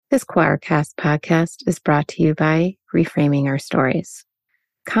This Choircast podcast is brought to you by Reframing Our Stories.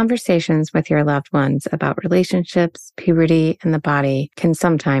 Conversations with your loved ones about relationships, puberty, and the body can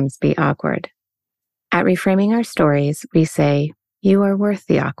sometimes be awkward. At Reframing Our Stories, we say, you are worth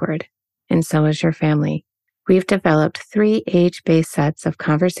the awkward, and so is your family. We've developed 3 age-based sets of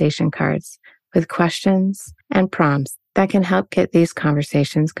conversation cards with questions and prompts that can help get these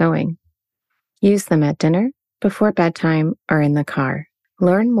conversations going. Use them at dinner, before bedtime, or in the car.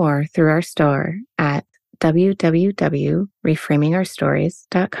 Learn more through our store at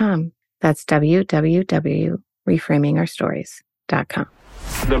www.reframingourstories.com. That's www.reframingourstories.com.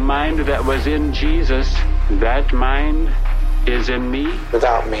 The mind that was in Jesus, that mind is in me.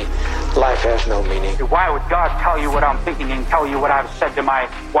 Without me, life has no meaning. Why would God tell you what I'm thinking and tell you what I've said to my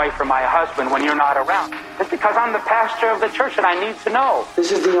wife or my husband when you're not around? It's because I'm the pastor of the church and I need to know.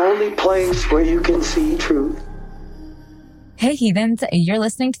 This is the only place where you can see truth. Hey, heathens, you're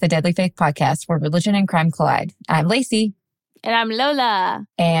listening to the Deadly Faith Podcast, where religion and crime collide. I'm Lacey. And I'm Lola.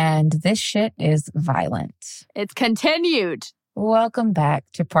 And this shit is violent. It's continued. Welcome back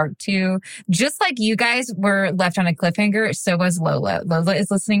to part 2. Just like you guys were left on a cliffhanger, so was Lola. Lola is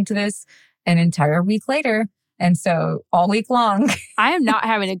listening to this an entire week later. And so all week long. I am not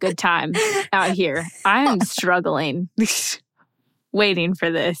having a good time out here. I am struggling. Waiting for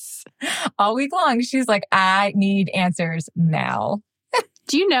this. All week long, she's like, I need answers now.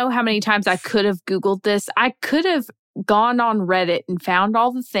 Do you know how many times I could have Googled this? I could have gone on Reddit and found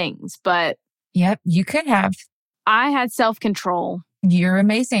all the things, but... Yep, you could have. I had self-control. You're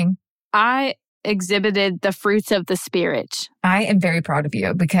amazing. I exhibited the fruits of the Spirit. I am very proud of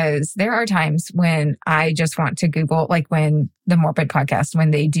you because there are times when I just want to Google, like when the Morbid podcast,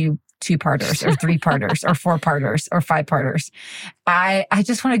 when they do 2-parters or 3-parters or 4-parters or 5-parters. I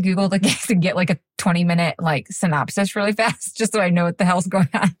just want to Google the case and get like a 20-minute like synopsis really fast just so I know what the hell's going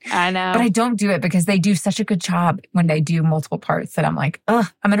on. I know. But I don't do it because they do such a good job when they do multiple parts that I'm like, ugh,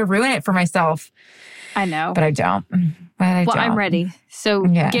 I'm going to ruin it for myself. I know. But I don't. I'm ready. So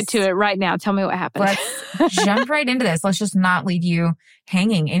yes. Get to it right now. Tell me what happened. Let's jump right into this. Let's just not leave you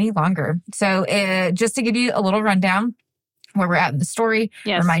hanging any longer. So just to give you a little rundown, where we're at in the story,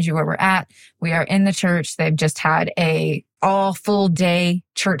 remind you where we're at. We are in the church. They've just had a all full day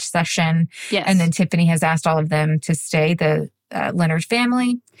church session. Yes. And then Tiffany has asked all of them to stay, the Leonard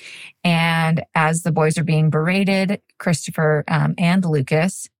family. And as the boys are being berated, Christopher and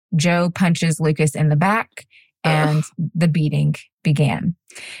Lucas, Joe punches Lucas in the back and the beating began.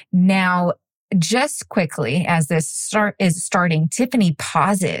 Now, just quickly, as this is starting, Tiffany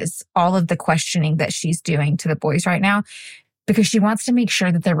pauses all of the questioning that she's doing to the boys right now because she wants to make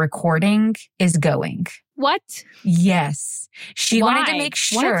sure that the recording is going. What? Yes. She Why? wanted to make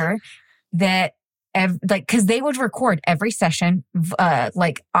sure that, because they would record every session,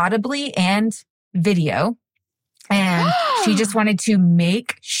 like audibly and video. And she just wanted to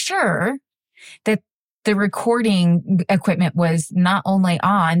make sure that the recording equipment was not only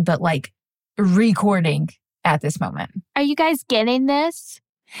on, but like recording at this moment. Are you guys getting this?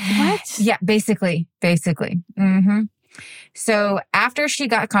 What? Yeah, basically. Mm-hmm. So after she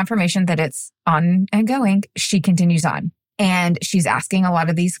got confirmation that it's on and going, she continues on. And she's asking a lot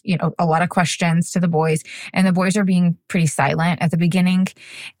of these, a lot of questions to the boys. And the boys are being pretty silent at the beginning.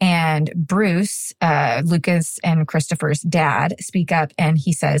 And Bruce, Lucas and Christopher's dad, speak up and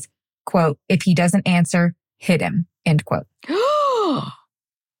he says, quote, if he doesn't answer, hit him, end quote.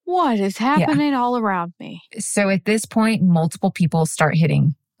 What is happening all around me? So at this point, multiple people start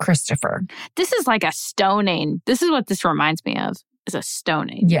hitting Christopher. This is like a stoning. This is what this reminds me of, is a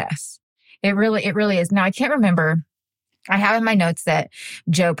stoning. Yes, it really is. Now, I can't remember. I have in my notes that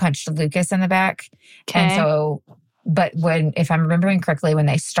Joe punched Lucas in the back. Okay. And so, but if I'm remembering correctly, when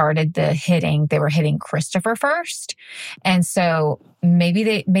they started the hitting, they were hitting Christopher first. And so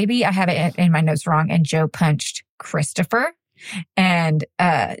maybe I have it in my notes wrong and Joe punched Christopher and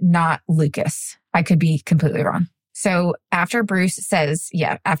not Lucas. I could be completely wrong. So after Bruce says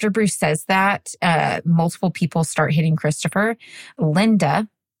that, multiple people start hitting Christopher. Linda,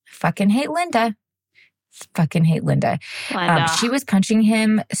 fucking hate Linda. She was punching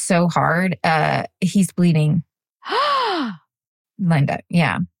him so hard, he's bleeding. Linda,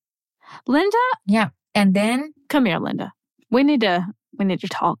 yeah. Linda? Yeah. And then... Come here, Linda. We need to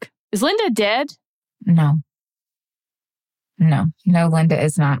talk. Is Linda dead? No, Linda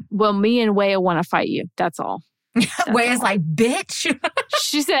is not. Well, me and Waya want to fight you. That's all. Waya's like, bitch.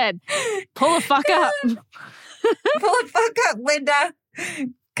 She said, pull the fuck up. Pull the fuck up, Linda.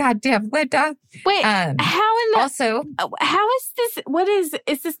 Goddamn, Linda. Wait, how is this?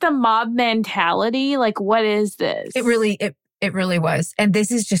 Is this the mob mentality? Like, what is this? It It really was. And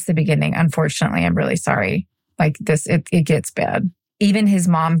this is just the beginning. Unfortunately, I'm really sorry. Like this, it gets bad. Even his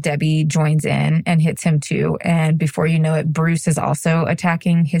mom, Debbie, joins in and hits him too. And before you know it, Bruce is also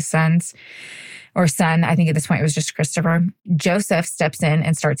attacking his son. I think at this point it was just Christopher. Joseph steps in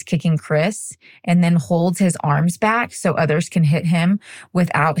and starts kicking Chris and then holds his arms back so others can hit him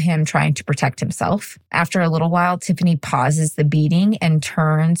without him trying to protect himself. After a little while, Tiffany pauses the beating and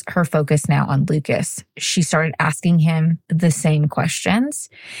turns her focus now on Lucas. She started asking him the same questions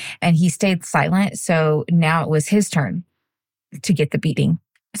and he stayed silent. So now it was his turn to get the beating.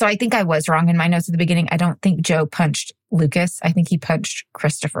 So I think I was wrong in my notes at the beginning. I don't think Joe punched Lucas. I think he punched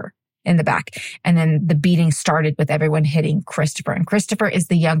Christopher in the back. And then the beating started with everyone hitting Christopher. And Christopher is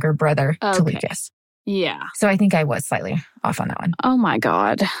the younger brother to Lucas. Yeah. So I think I was slightly off on that one. Oh my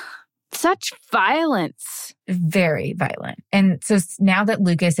God. Such violence. Very violent. And so now that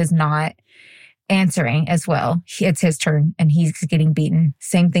Lucas is not answering as well, it's his turn and he's getting beaten.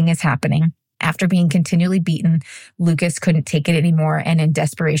 Same thing is happening. After being continually beaten, Lucas couldn't take it anymore. And in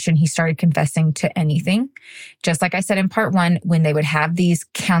desperation, he started confessing to anything. Just like I said in part 1, when they would have these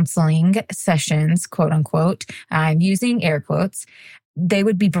counseling sessions, quote unquote, I'm using air quotes, they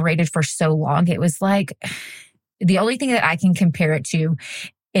would be berated for so long. It was like the only thing that I can compare it to,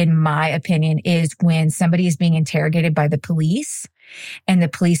 in my opinion, is when somebody is being interrogated by the police and the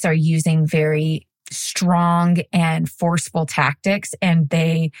police are using very strong and forceful tactics and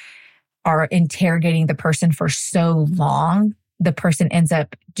they are interrogating the person for so long, the person ends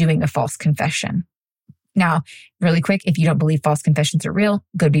up doing a false confession. Now, really quick, if you don't believe false confessions are real,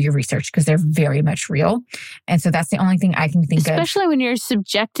 go do your research because they're very much real. And so that's the only thing I can think of. Especially when you're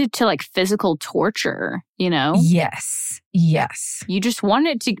subjected to like physical torture, you know? Yes. Yes. You just want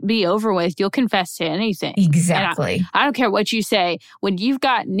it to be over with. You'll confess to anything. Exactly. I don't care what you say. When you've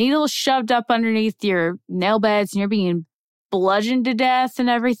got needles shoved up underneath your nail beds and you're being bludgeoned to death and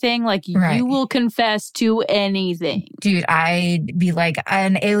everything, like you will confess to anything. Dude, I'd be like,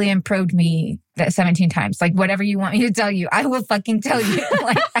 an alien probed me 17 times. Like, whatever you want me to tell you, I will fucking tell you.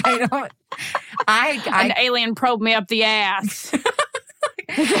 Like, an alien probed me up the ass.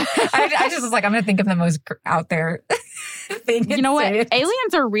 I just was like, I'm going to think of the most out there thing. You know what?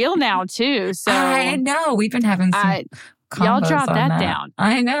 Aliens are real now, too. So I know. We've been having some y'all jot on that down.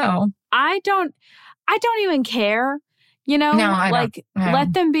 I know. I don't even care. You know, no, I like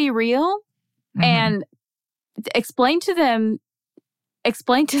let them be real and explain to them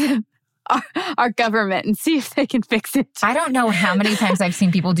our government and see if they can fix it. I don't know how many times I've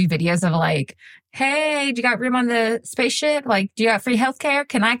seen people do videos of like, hey, do you got room on the spaceship? Like, do you got free healthcare?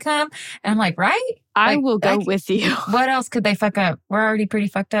 Can I come? And I'm like, right? I will go with you. What else could they fuck up? We're already pretty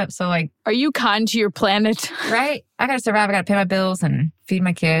fucked up. So like, are you kind to your planet? Right? I got to survive. I got to pay my bills and feed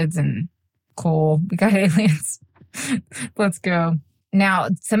my kids and cool. We got aliens. Let's go. Now,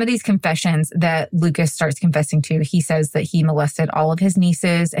 some of these confessions that Lucas starts confessing to, he says that he molested all of his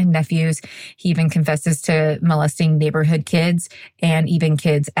nieces and nephews. He even confesses to molesting neighborhood kids and even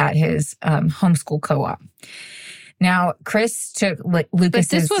kids at his homeschool co-op. Now, Chris took Lucas's... But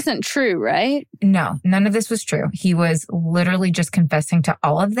this wasn't true, right? No, none of this was true. He was literally just confessing to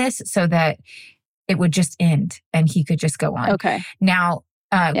all of this so that it would just end and he could just go on. Okay. Now,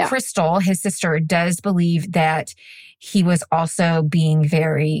 Crystal, his sister, does believe that he was also being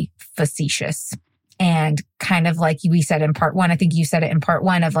very facetious and kind of like we said in part 1. I think you said it in part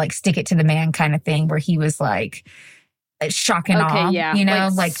 1 of like stick it to the man kind of thing where he was like shock and awe, you know,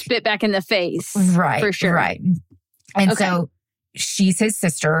 like spit back in the face. Right. For sure. Right. And so she's his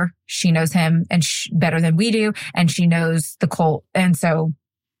sister. She knows him and better than we do. And she knows the cult. And so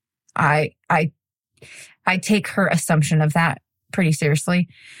I take her assumption of that pretty seriously.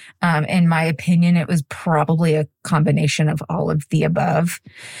 In my opinion, it was probably a combination of all of the above.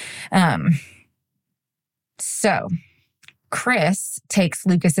 So Chris takes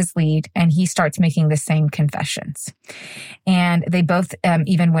Lucas's lead and he starts making the same confessions. And they both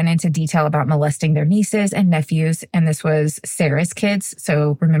even went into detail about molesting their nieces and nephews. And this was Sarah's kids.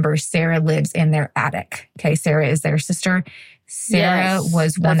 So remember, Sarah lives in their attic. Okay. Sarah is their sister. Sarah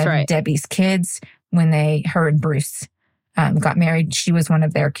was one of Debbie's kids when her and Bruce got married. She was one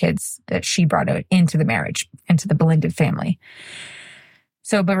of their kids that she brought into the marriage, into the blended family.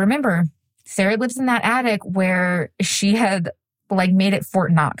 So, but remember, Sarah lives in that attic where she had like made it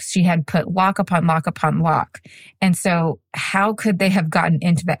Fort Knox. She had put lock upon lock upon lock. And so how could they have gotten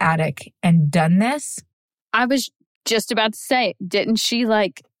into the attic and done this? I was just about to say, didn't she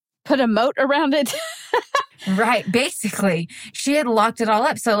like put a moat around it? Right. Basically, she had locked it all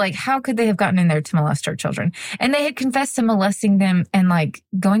up. So like, how could they have gotten in there to molest her children? And they had confessed to molesting them and like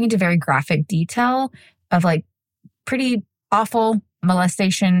going into very graphic detail of like pretty awful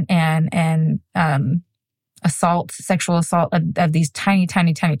molestation and assault, sexual assault of these tiny,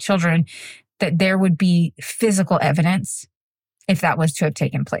 tiny, tiny children, that there would be physical evidence if that was to have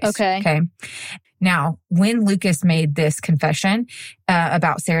taken place. Okay. Now, when Lucas made this confession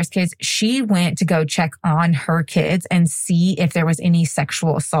about Sarah's kids, she went to go check on her kids and see if there was any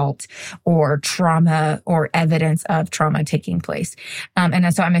sexual assault or trauma or evidence of trauma taking place.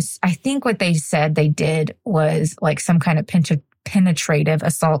 And so I think what they said they did was like some kind of penetrative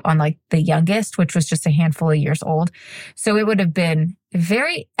assault on like the youngest, which was just a handful of years old. So it would have been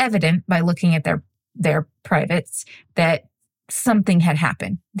very evident by looking at their privates that something had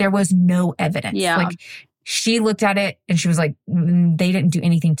happened. There was no evidence. Yeah. Like she looked at it and she was like, they didn't do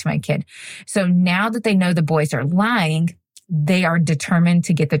anything to my kid. So now that they know the boys are lying, they are determined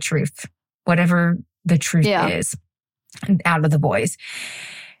to get the truth, whatever the truth is, out of the boys.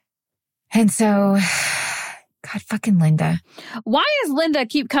 And so, God, fucking Linda. Why does Linda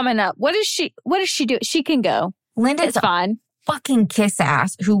keep coming up? What does she do? She can go. Linda is fine. Fucking kiss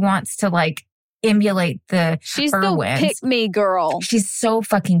ass who wants to like emulate she's Irwins. The pick me girl. She's so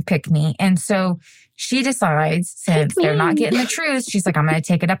fucking pick me. And so she decides, since they're not getting the truth, she's like, I'm going to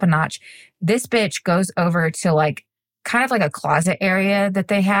take it up a notch. This bitch goes over to like kind of like a closet area that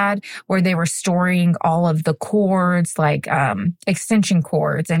they had where they were storing all of the cords, like extension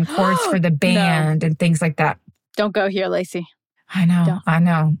cords and cords for the band and things like that. Don't go here, Lacey. I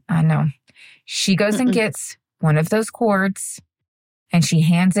know. She goes and gets one of those cords and she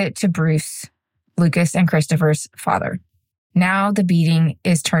hands it to Bruce, Lucas and Christopher's father. Now the beating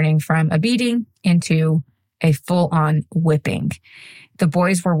is turning from a beating into a full-on whipping. The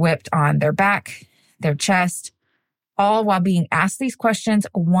boys were whipped on their back, their chest, all while being asked these questions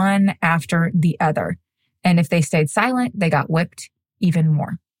one after the other. And if they stayed silent, they got whipped even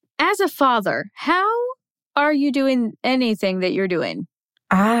more. As a father, how are you doing anything that you're doing?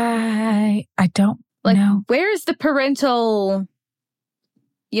 I don't know. Where is the parental,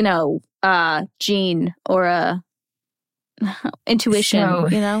 gene or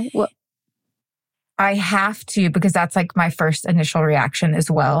intuition, what? I have to, because that's like my first initial reaction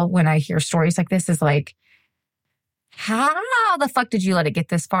as well when I hear stories like this is like, how the fuck did you let it get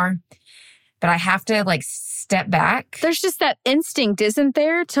this far? But I have to like step back. There's just that instinct, isn't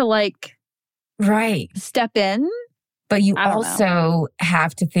there, to like step in? But you also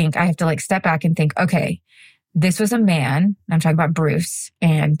have to think, I have to like step back and think, okay, this was a man. I'm talking about Bruce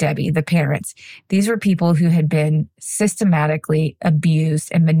and Debbie, the parents. These were people who had been systematically abused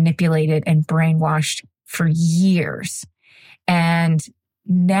and manipulated and brainwashed for years. And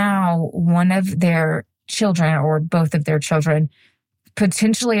now one of their children or both of their children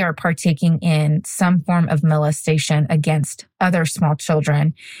potentially are partaking in some form of molestation against other small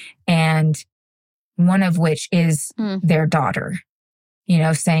children. And one of which is their daughter,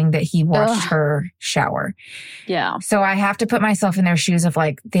 saying that he watched her shower. Yeah. So I have to put myself in their shoes of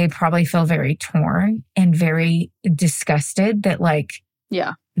like, they probably feel very torn and very disgusted that like,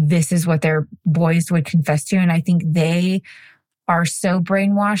 this is what their boys would confess to. And I think they are so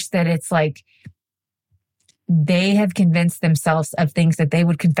brainwashed that it's like, they have convinced themselves of things that they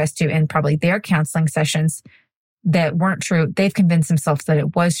would confess to in probably their counseling sessions that weren't true. They've convinced themselves that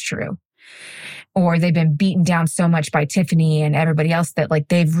it was true. Or they've been beaten down so much by Tiffany and everybody else that like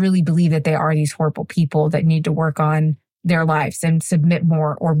they've really believed that they are these horrible people that need to work on their lives and submit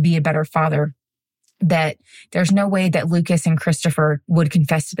more or be a better father, that there's no way that Lucas and Christopher would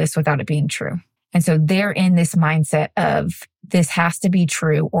confess to this without it being true. And so they're in this mindset of this has to be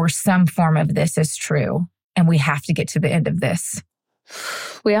true or some form of this is true. And we have to get to the end of this.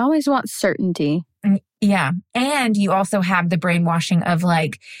 We always want certainty. Yeah. And you also have the brainwashing of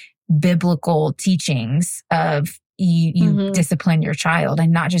like biblical teachings of you discipline your child,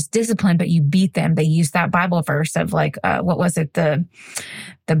 and not just discipline, but you beat them. They use that Bible verse of like, what was it? The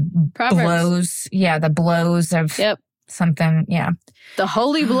Proverbs. Blows. Yeah. The blows of something. Yeah. The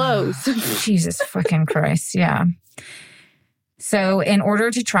holy blows. Jesus fucking Christ. Yeah. So in order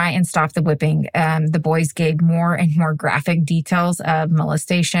to try and stop the whipping, the boys gave more and more graphic details of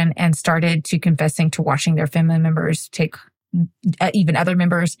molestation and started to confessing to watching their family members take, even other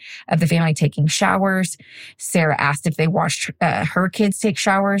members of the family taking showers. Sarah asked if they watched her kids take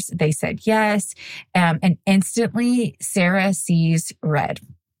showers. They said yes. And instantly Sarah sees red.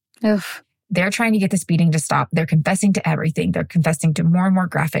 Oof. They're trying to get this beating to stop. They're confessing to everything. They're confessing to more and more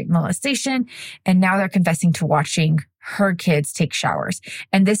graphic molestation. And now they're confessing to watching her kids take showers.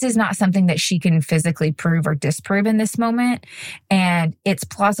 And this is not something that she can physically prove or disprove in this moment. And it's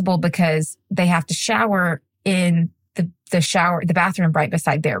plausible because they have to shower in the bathroom right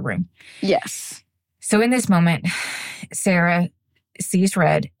beside their room. Yes. So in this moment, Sarah sees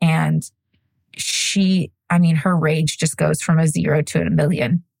red, and her rage just goes from a 0 to a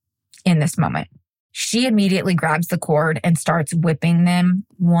million in this moment. She immediately grabs the cord and starts whipping them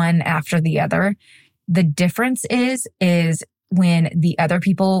one after the other. The difference is when the other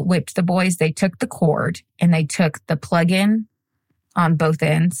people whipped the boys, they took the cord and they took the plug-in on both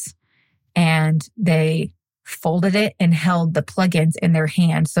ends and they folded it and held the plugins in their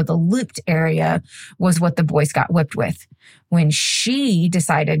hand. So the looped area was what the boys got whipped with. When she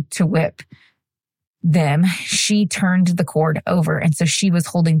decided to whip them, she turned the cord over. And so she was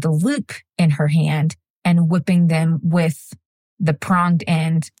holding the loop in her hand and whipping them with the pronged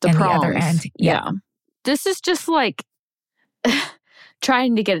end and the other end. Yeah. This is just like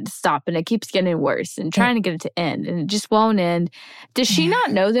trying to get it to stop, and it keeps getting worse, and trying to get it to end, and it just won't end. Does she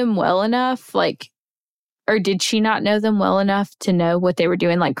not know them well enough? Or did she not know them well enough to know what they were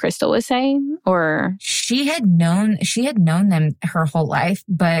doing, like Crystal was saying? Or she had known them her whole life.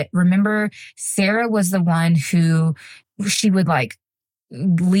 But remember, Sarah was the one who she would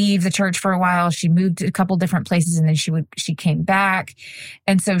leave the church for a while. She moved to a couple different places, and then she came back.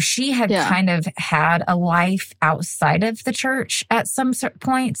 And so she had kind of had a life outside of the church at some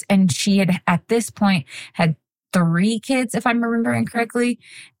points. And she had, at this point, had 3 kids, if I'm remembering correctly.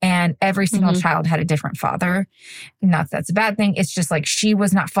 And every single child had a different father. Not that that's a bad thing. It's just she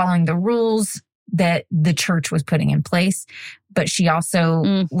was not following the rules that the church was putting in place. But she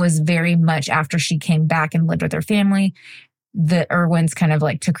also was very much, after she came back and lived with her family, the Irwins kind of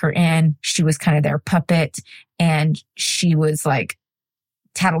took her in. She was kind of their puppet, and she was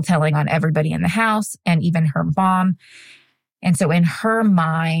tattletelling on everybody in the house and even her mom. And so in her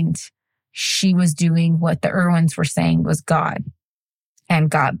mind, she was doing what the Irwins were saying was God and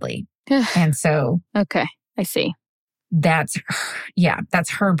godly. And so, okay, I see. That's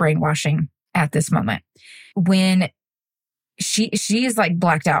her brainwashing at this moment. When she is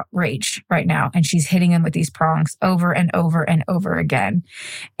blacked out rage right now, and she's hitting him with these prongs over and over and over again.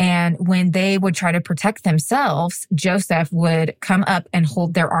 And when they would try to protect themselves, Joseph would come up and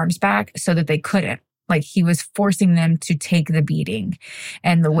hold their arms back so that they couldn't. He was forcing them to take the beating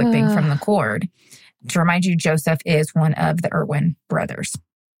and the whipping from the cord. To remind you, Joseph is one of the Irwin brothers.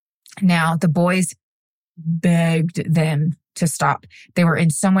 Now, the boys begged them to stop. They were in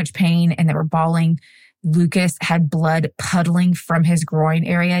so much pain and they were bawling. Lucas had blood puddling from his groin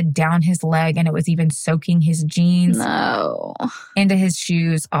area down his leg, and it was even soaking his jeans into his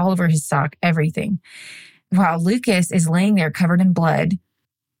shoes, all over his sock, everything. While Lucas is laying there covered in blood,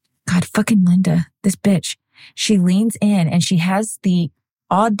 God, fucking Linda, this bitch, she leans in and she has the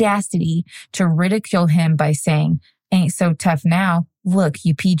audacity to ridicule him by saying, "Ain't so tough now. Look,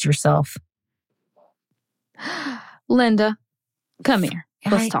 you peed yourself." Linda, come here.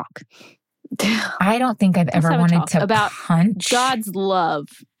 Let's talk. I don't think I've ever wanted to about punch God's love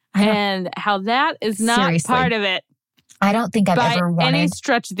and how that is not part of it. I don't think I've ever wanted any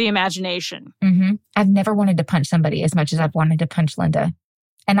stretch of the imagination. I've never wanted to punch somebody as much as I've wanted to punch Linda.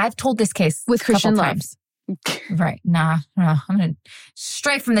 And I've told this case with Christian times. Right. Nah. I'm going to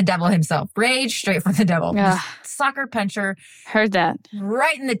straight from the devil himself. Rage straight from the devil. Soccer puncher. Heard that.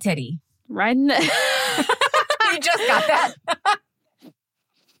 Right in the titty. Right in the... You just got that.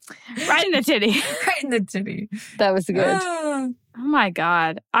 Right in the titty. Right in the titty. That was good. Oh my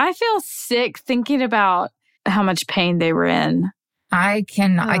God. I feel sick thinking about how much pain they were in. I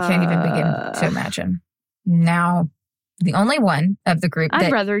can't even begin to imagine. Now, the only one of the group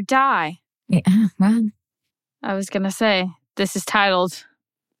I'd rather die. Yeah, well. I was going to say, this is titled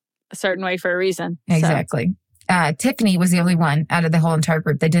a certain way for a reason. Exactly. So. Tiffany was the only one out of the whole entire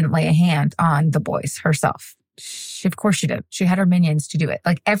group that didn't lay a hand on the boys herself. Of course she did. She had her minions to do it.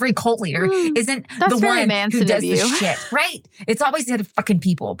 Every cult leader isn't the one who does the shit, right? It's always the other fucking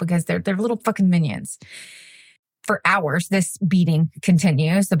people because they're little fucking minions. For hours, this beating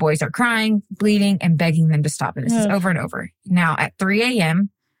continues. The boys are crying, bleeding, and begging them to stop. And this is over and over. Now, at 3 a.m.,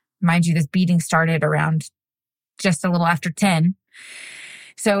 mind you, this beating started around just a little after 10.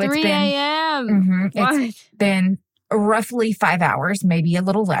 So it's been 3 a.m. It's been roughly 5 hours, maybe a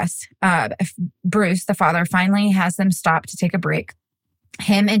little less. Bruce, the father, finally has them stop to take a break.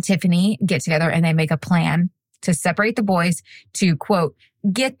 Him and Tiffany get together and they make a plan to separate the boys to, quote,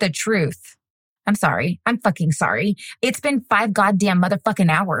 get the truth. I'm sorry. I'm fucking sorry. It's been 5 goddamn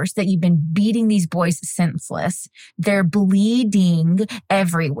motherfucking hours that you've been beating these boys senseless. They're bleeding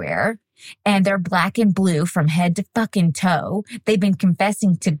everywhere and they're black and blue from head to fucking toe. They've been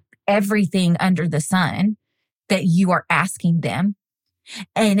confessing to everything under the sun that you are asking them.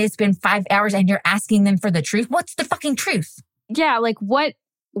 And it's been 5 hours and you're asking them for the truth. What's the fucking truth? Yeah, what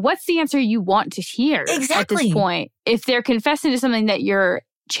what's the answer you want to hear at this point? If they're confessing to something that you're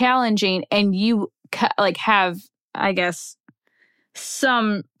challenging and you like have, I guess,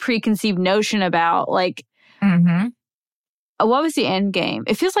 some preconceived notion about, like, what was the end game?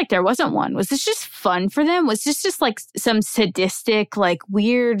 It feels like there wasn't one. Was this just fun for them? Was this just like some sadistic, like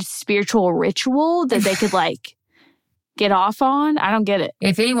weird spiritual ritual that they could like get off on? I don't get it.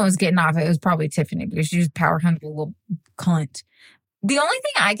 If anyone was getting off, it was probably Tiffany, because she's a power hungry little cunt. The only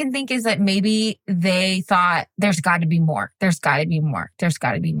thing I can think is that maybe they thought there's got to be more. There's got to be more. There's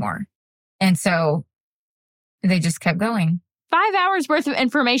got to be more. And so they just kept going. 5 hours worth of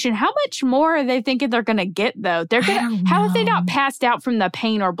information. How much more are they thinking they're going to get, though? They're gonna. How have they not passed out from the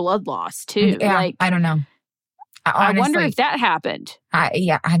pain or blood loss, too? Yeah, like, I don't know. I wonder if that happened.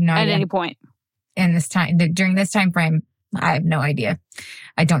 I have no idea. At any point. In this time, during this time frame, I have no idea.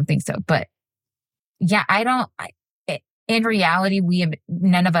 I don't think so. But yeah, in reality,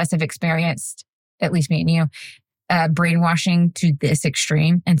 none of us have experienced, at least me and you, brainwashing to this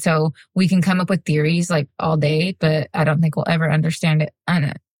extreme. And so we can come up with theories like all day, but I don't think we'll ever understand it,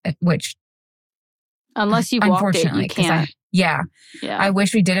 which unless you've walked it, you can't. Yeah. I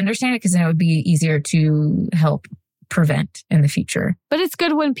wish we did understand it, because then it would be easier to help prevent in the future. But it's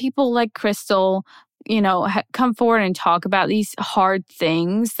good when people like Crystal, come forward and talk about these hard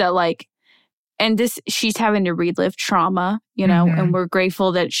things that, like, and she's having to relive trauma, and we're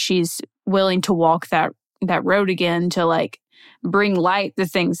grateful that she's willing to walk that road again to, like, bring light to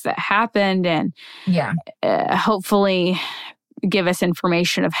things that happened and hopefully give us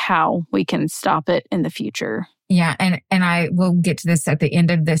information of how we can stop it in the future. Yeah. And I will get to this at the end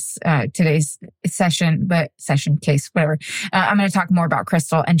of this, today's session, case, whatever. I'm going to talk more about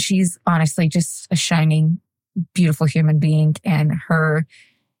Crystal, and she's honestly just a shining, beautiful human being, and her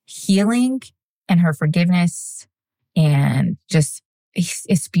healing and her forgiveness, and just,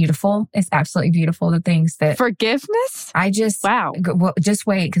 it's beautiful. It's absolutely beautiful. The things that forgiveness. Wow. Well, just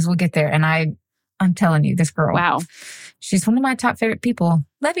wait, because we'll get there. And I'm telling you, this girl. Wow. She's one of my top favorite people.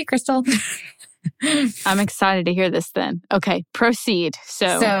 Love you, Crystal. I'm excited to hear this then. Okay, proceed.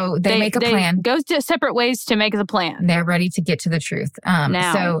 So they make a plan. Go to separate ways to make the plan. They're ready to get to the truth.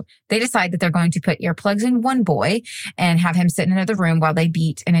 Now. So they decide that they're going to put earplugs in one boy and have him sit in another room while they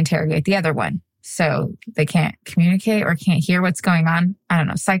beat and interrogate the other one. So they can't communicate or can't hear what's going on. I don't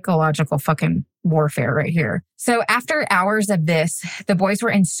know. Psychological fucking warfare right here. So after hours of this, the boys were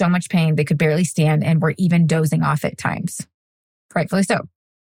in so much pain they could barely stand and were even dozing off at times. Rightfully so.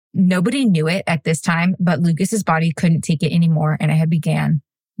 Nobody knew it at this time, but Lucas's body couldn't take it anymore, and it had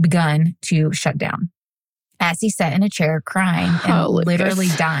begun to shut down. As he sat in a chair crying and literally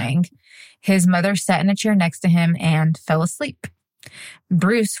dying, his mother sat in a chair next to him and fell asleep.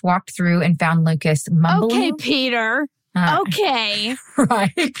 Bruce walked through and found Lucas mumbling. Okay, Peter. Okay.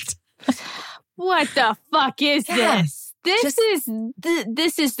 Right. What the fuck is this? This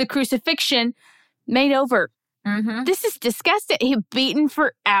is the crucifixion made over. Mm-hmm. This is disgusting. He beaten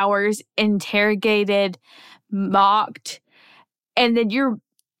for hours, interrogated, mocked, and then your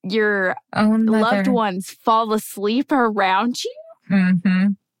loved ones fall asleep around you. Mm-hmm.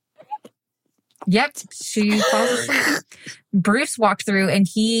 Yep, she falls asleep. Bruce walked through and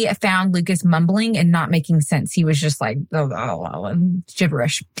he found Lucas mumbling and not making sense. He was just like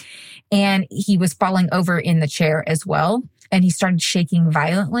gibberish. And he was falling over in the chair as well. And he started shaking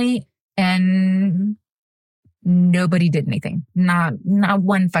violently, and nobody did anything. Not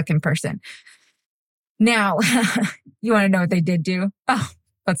one fucking person. Now, you want to know what they did do? Oh,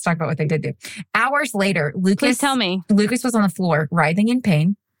 let's talk about what they did do. Hours later, Please tell me. Lucas was on the floor, writhing in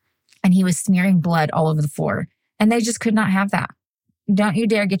pain, and he was smearing blood all over the floor. And they just could not have that. Don't you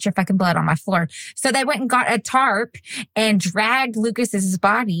dare get your fucking blood on my floor. So they went and got a tarp and dragged Lucas's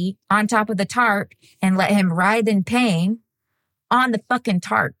body on top of the tarp and let him writhe in pain on the fucking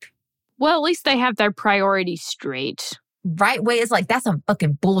tarp. Well, at least they have their priorities straight. Right way is like, that's some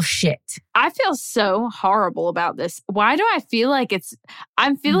fucking bullshit. I feel so horrible about this. Why do I feel like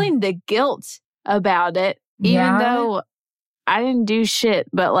I'm feeling the guilt about it, even though I didn't do shit,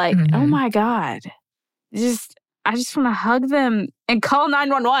 but like, oh my God. I just want to hug them and call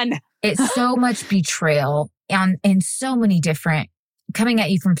 911. It's so much betrayal and so many different, coming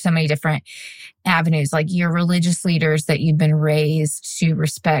at you from so many different avenues, like your religious leaders that you've been raised to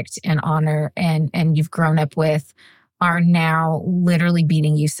respect and honor and you've grown up with are now literally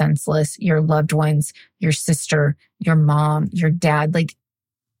beating you senseless. Your loved ones, your sister, your mom, your dad. Like,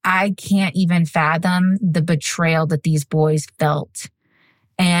 I can't even fathom the betrayal that these boys felt.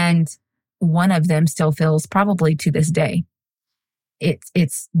 And one of them still feels probably to this day.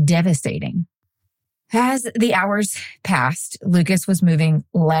 It's devastating. As the hours passed, Lucas was moving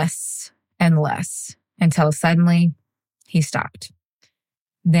less and less until suddenly he stopped.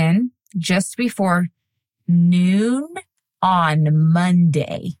 Then, just before noon on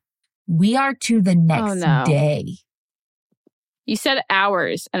Monday, we are to the next day. You said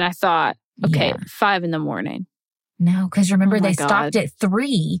hours, and I thought, okay, 5 a.m. No, because remember, they stopped at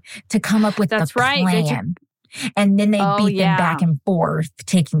 3 to come up with the plan. And then they beat them back and forth,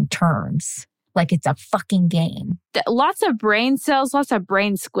 taking turns. Like it's a fucking game. Lots of brain cells, lots of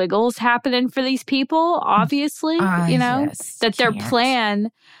brain squiggles happening for these people, obviously. That their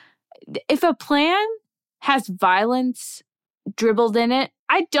plan, if a plan has violence dribbled in it,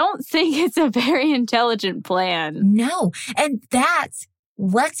 I don't think it's a very intelligent plan. No. And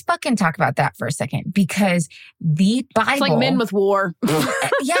let's fucking talk about that for a second, because the Bible... It's like Men with War.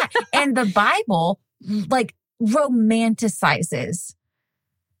 Yeah. And the Bible, like, romanticizes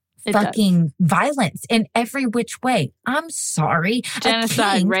fucking violence in every which way. I'm sorry.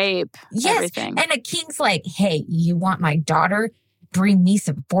 Genocide, rape, everything. And a king's like, hey, you want my daughter? Bring me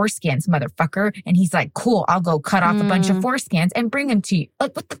some foreskins, motherfucker. And he's like, cool, I'll go cut off a bunch of foreskins and bring them to you.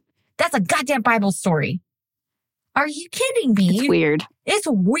 Like, that's a goddamn Bible story. Are you kidding me? It's weird. It's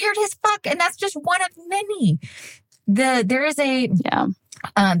weird as fuck. And that's just one of many. There's a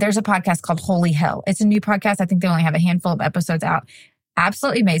podcast called Holy Hell. It's a new podcast. I think they only have a handful of episodes out.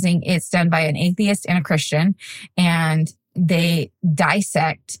 Absolutely amazing. It's done by an atheist and a Christian, and they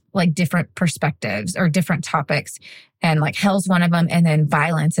dissect like different perspectives or different topics, and like hell's one of them, and then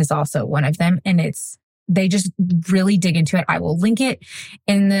violence is also one of them. And they just really dig into it. I will link it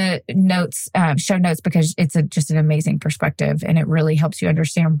in the notes, show notes, because it's just an amazing perspective, and it really helps you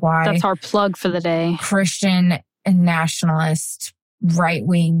understand why. That's our plug for the day. Christian and nationalist,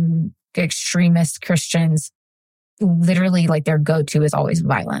 right-wing, extremist Christians, literally like their go-to is always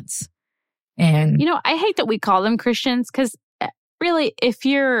violence. And I hate that we call them Christians, because really, if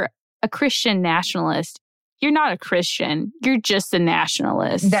you're a Christian nationalist, you're not a Christian. You're just a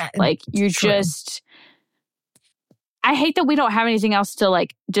nationalist. I hate that we don't have anything else to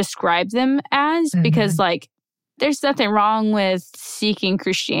like describe them as, because like there's nothing wrong with seeking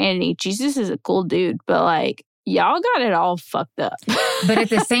Christianity. Jesus is a cool dude, but like y'all got it all fucked up. But at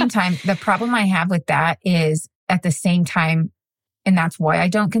the same time, the problem I have with that is at the same time, and that's why I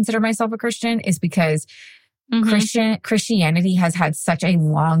don't consider myself a Christian, is because Christianity has had such a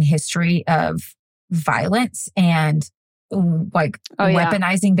long history of violence and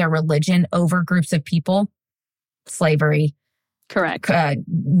weaponizing their religion over groups of people. Slavery. Correct.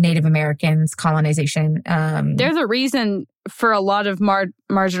 Native Americans, colonization. They're the reason for a lot of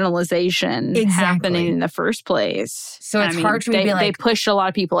marginalization happening in the first place. So it's hard for me to be like... They pushed a lot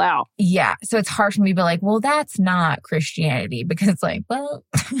of people out. Yeah. So it's hard for me to be like, well, that's not Christianity. Because it's like, well,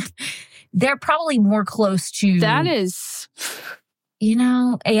 they're probably more close to... That is...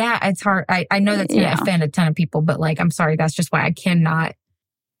 it's hard. I know that's going to offend a ton of people, but like, I'm sorry, that's just why I cannot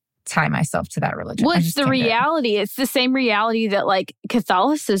tie myself to that religion. Well, it's the reality. It's the same reality that like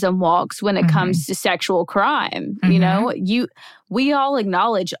Catholicism walks when it comes to sexual crime. We all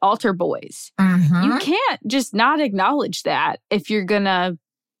acknowledge altar boys. You can't just not acknowledge that if you're gonna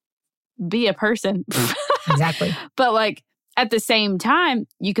be a person. Exactly. But like at the same time,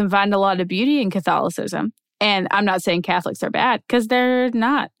 you can find a lot of beauty in Catholicism. And I'm not saying Catholics are bad, because they're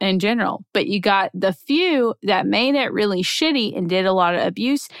not in general. But you got the few that made it really shitty and did a lot of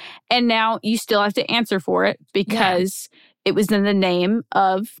abuse. And now you still have to answer for it because it was in the name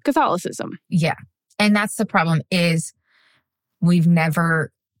of Catholicism. Yeah. And that's the problem, is we've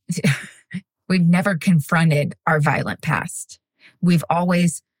never confronted our violent past. We've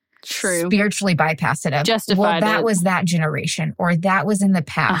always spiritually bypassed it. Justified that was that generation, or that was in the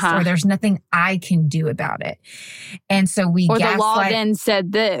past, or there's nothing I can do about it. And so we gaslight. The law then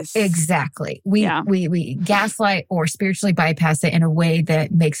said this. Exactly. We gaslight or spiritually bypass it in a way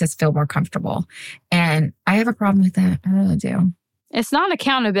that makes us feel more comfortable. And I have a problem with that. I really do. It's not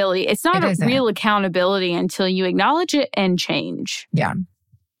accountability. It's not real accountability until you acknowledge it and change. Yeah.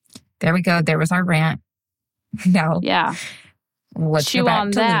 There we go. There was our rant. No. Yeah. Let's go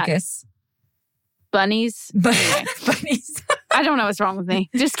back to Lucas. Bunnies. Bunnies. I don't know what's wrong with me.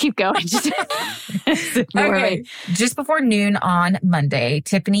 Just keep going. Okay. Just before noon on Monday,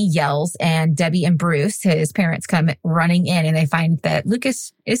 Tiffany yells, and Debbie and Bruce, his parents, come running in, and they find that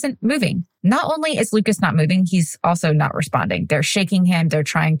Lucas isn't moving. Not only is Lucas not moving, he's also not responding. They're shaking him. They're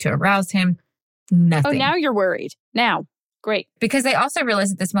trying to arouse him. Nothing. Oh, now you're worried. Now. Great. Because they also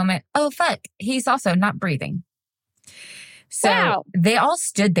realize at this moment, oh, fuck, he's also not breathing. So they all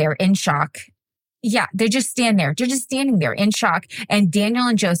stood there in shock, Yeah, they just stand there. They're just standing there in shock. And Daniel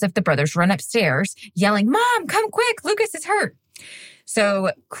and Joseph, the brothers, run upstairs yelling, Mom, come quick. Lucas is hurt.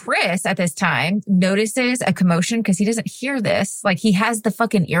 So Chris at this time notices a commotion because he doesn't hear this. Like he has the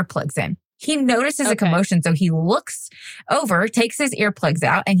fucking earplugs in. He notices a commotion. So he looks over, takes his earplugs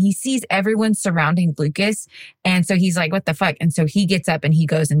out, and he sees everyone surrounding Lucas. And so he's like, what the fuck? And so he gets up and he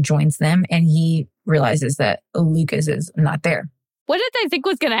goes and joins them. And he realizes that Lucas is not there. What did they think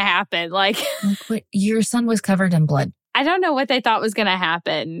was going to happen? Like, your son was covered in blood. I don't know what they thought was going to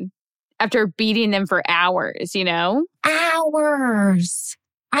happen after beating them for hours, you know? Hours.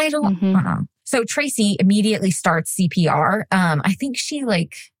 I don't. So Tracy immediately starts CPR. I think she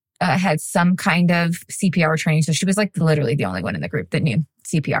had some kind of CPR training. So she was like literally the only one in the group that knew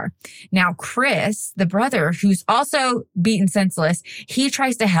CPR. Now, Chris, the brother, who's also beaten senseless, he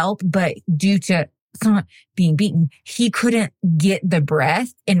tries to help, but due to being beaten, he couldn't get the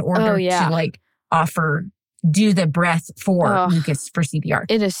breath in order to do the breath for Lucas for CPR.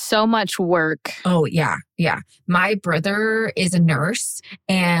 It is so much work. Oh, yeah. Yeah. My brother is a nurse,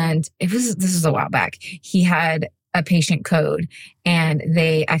 and this was a while back. He had a patient code, and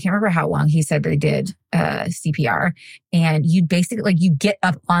I can't remember how long he said they did CPR. And you basically you get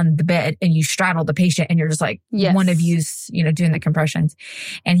up on the bed and you straddle the patient, and you're just like, one of you's, doing the compressions.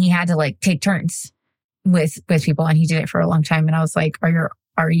 And he had to take turns with people, and he did it for a long time. And I was like,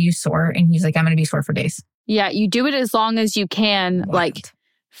 are you sore? And he's like, I'm going to be sore for days. Yeah, you do it as long as you can,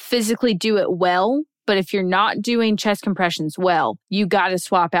 physically do it well. But if you're not doing chest compressions well, you got to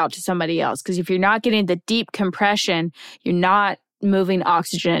swap out to somebody else. Because if you're not getting the deep compression, you're not moving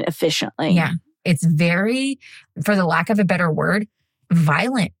oxygen efficiently. Yeah, it's very, for the lack of a better word,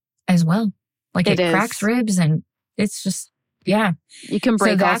 violent as well. It cracks ribs, and it's just, yeah. You can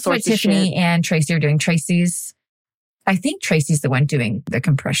break all sorts of shit. So that's what Tiffany and Tracy are doing. I think Tracy's the one doing the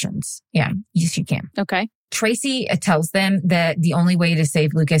compressions. Yeah, yes, you can. Okay. Tracy tells them that the only way to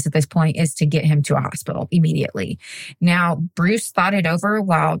save Lucas at this point is to get him to a hospital immediately. Now, Bruce thought it over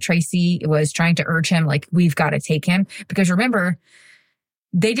while Tracy was trying to urge him, we've got to take him. Because remember,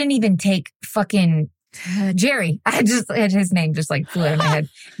 they didn't even take fucking Jerry. I just had his name just flew out of my head.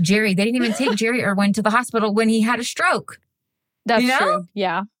 Jerry. They didn't even take Jerry Irwin to the hospital when he had a stroke. That's true.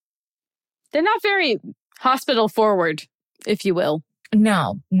 Yeah. They're not very hospital forward, if you will.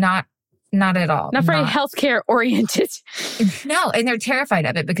 No, not at all. Not very healthcare oriented. No, and they're terrified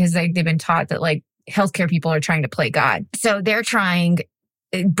of it because they've been taught that healthcare people are trying to play God. So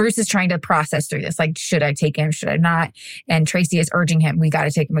Bruce is trying to process through this. Should I take him? Should I not? And Tracy is urging him, we got to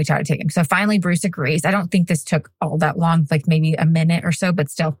take him. We got to take him. So finally, Bruce agrees. I don't think this took all that long, maybe a minute or so, but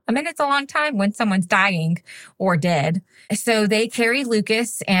still, a minute's a long time when someone's dying or dead. So they carry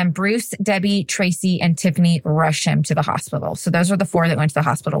Lucas, and Bruce, Debbie, Tracy, and Tiffany rush him to the hospital. So those are the four that went to the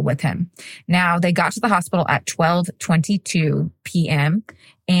hospital with him. Now, they got to the hospital at 12:22 p.m.,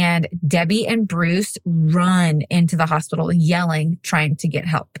 and Debbie and Bruce run into the hospital yelling, trying to get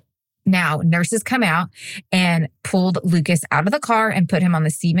help. Now, nurses come out and pulled Lucas out of the car and put him on the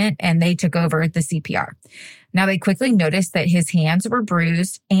cement, and they took over the CPR. Now, they quickly noticed that his hands were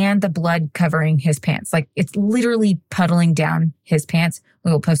bruised and the blood covering his pants. It's literally puddling down his pants.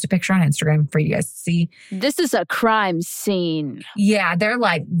 We will post a picture on Instagram for you guys to see. This is a crime scene. Yeah, they're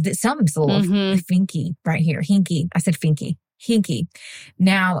something's a little finky right here. Hinky. I said finky. Hinky.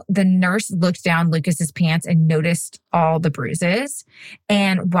 Now, the nurse looked down Lucas's pants and noticed all the bruises.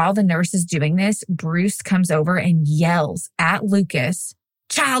 And while the nurse is doing this, Bruce comes over and yells at Lucas,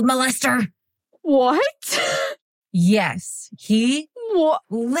 "Child molester!" What? Yes.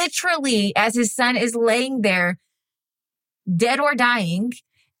 Literally, as his son is laying there, dead or dying,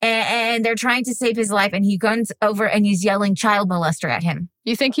 and they're trying to save his life, and he comes over and he's yelling child molester at him.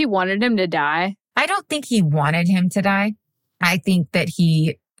 You think he wanted him to die? I don't think he wanted him to die. I think that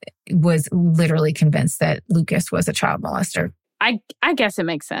he was literally convinced that Lucas was a child molester. I guess it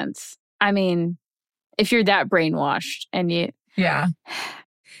makes sense. I mean, if you're that brainwashed and you... Yeah.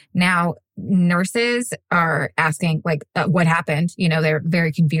 Now, nurses are asking, what happened? They're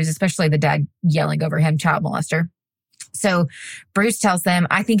very confused, especially the dad yelling over him, child molester. So Bruce tells them,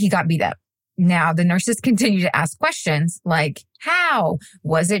 I think he got beat up. Now, the nurses continue to ask questions like, how?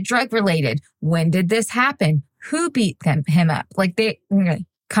 Was it drug related? When did this happen? Who beat him up?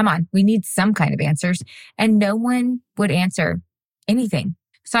 Come on, we need some kind of answers. And no one would answer anything.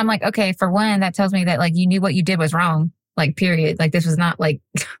 So I'm like, okay, for one, that tells me that you knew what you did was wrong, period. This was not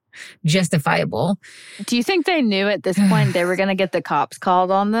justifiable. Do you think they knew at this point they were going to get the cops called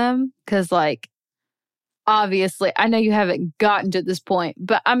on them? Because obviously, I know you haven't gotten to this point,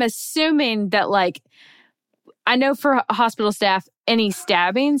 but I'm assuming that I know for hospital staff, any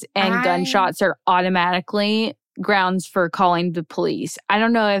stabbings and gunshots are automatically grounds for calling the police. I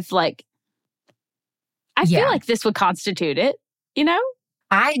don't know if like, I feel like this would constitute it, you know?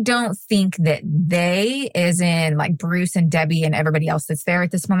 I don't think that they, as in like Bruce and Debbie and everybody else that's there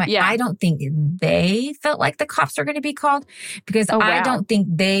at this moment, I don't think they felt like the cops are going to be called because I don't think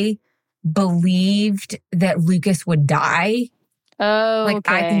they believed that Lucas would die. Oh, like,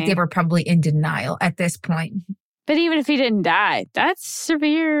 I think they were probably in denial at this point. But even if he didn't die, that's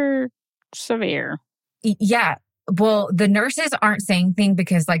severe. Yeah. Well, the nurses aren't saying anything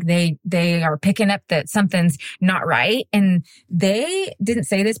because like they are picking up that something's not right. And they didn't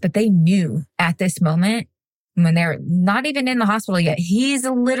say this, but they knew at this moment when they're not even in the hospital yet, he's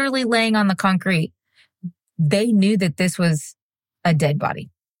literally laying on the concrete. They knew that this was a dead body.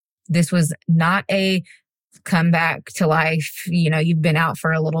 This was not a come back to life. You know, you've been out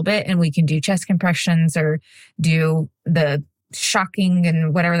for a little bit and we can do chest compressions or do the shocking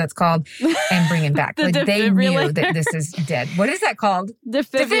and whatever that's called and bring him back. Like they knew that this is dead. What is that called?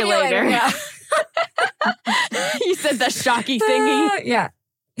 Defibrillator. Yeah. You said the shocky thingy. Yeah.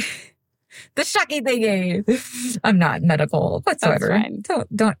 The shocky thingy. I'm not medical whatsoever.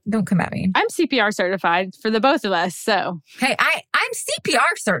 Don't come at me. I'm CPR certified for the both of us, so. Hey, I'm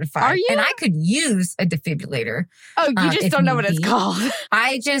CPR certified. Are you? And I could use a defibrillator. Oh, you just don't know what it's called.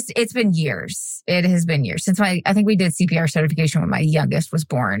 It's been years. It has been years since I think we did CPR certification when my youngest was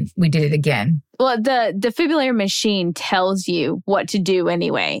born. We did it again. Well, the defibrillator machine tells you what to do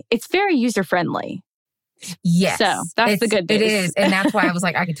anyway. It's very user-friendly. Yes. So that's the good news. It is. And that's why I was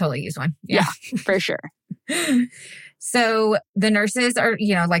like, I could totally use one. Yeah, for sure. So the nurses are,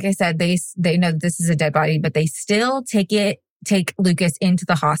 you know, like I said, they know this is a dead body, but they still take Lucas into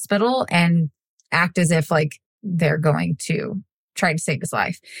the hospital and act as if like they're going to try to save his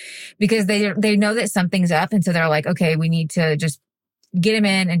life because they know that something's up. And so they're like, okay, we need to just get him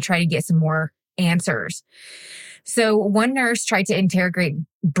in and try to get some more answers. So one nurse tried to interrogate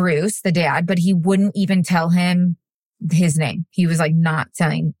Bruce, the dad, but he wouldn't even tell him his name. He was like not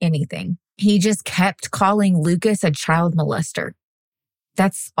saying anything. He just kept calling Lucas a child molester.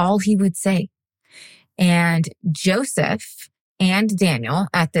 That's all he would say. And Joseph and Daniel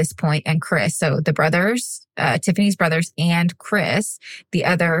at this point and Chris, so the brothers, Tiffany's brothers and Chris, the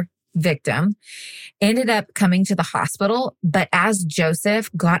other victim, ended up coming to the hospital. But as Joseph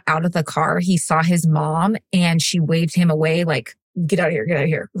got out of the car, he saw his mom and she waved him away like, get out of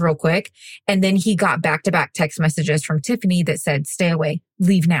here real quick. And then he got back-to-back text messages from Tiffany that said, stay away,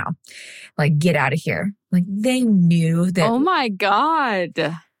 leave now, like get out of here. Like they knew that. Oh my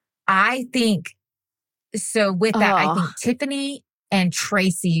God. I think, so with that, I think Tiffany and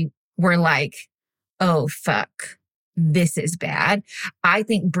Tracy were like, oh, fuck. This is bad. I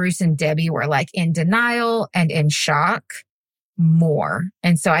think Bruce and Debbie were like in denial and in shock more.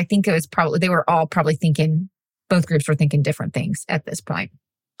 And so I think it was they were all probably thinking, both groups were thinking different things at this point.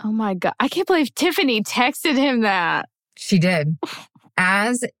 Oh my God. I can't believe Tiffany texted him that. She did.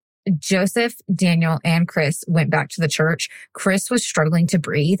 As Joseph, Daniel, and Chris went back to the church, Chris was struggling to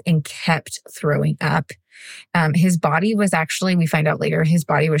breathe and kept throwing up. His body was actually, we find out later, his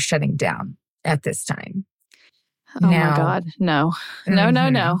body was shutting down at this time. Oh my God. No. Someone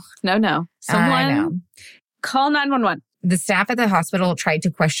call 911. The staff at the hospital tried to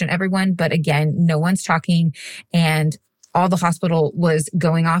question everyone, but again, no one's talking. And all the hospital was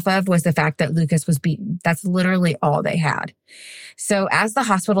going off of was the fact that Lucas was beaten. That's literally all they had. So as the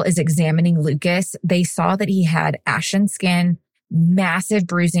hospital is examining Lucas, they saw that he had ashen skin, massive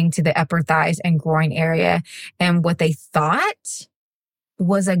bruising to the upper thighs and groin area. And what they thought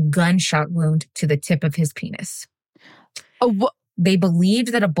was a gunshot wound to the tip of his penis. They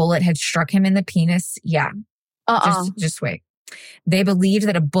believed that a bullet had struck him in the penis. Yeah. Just wait. They believed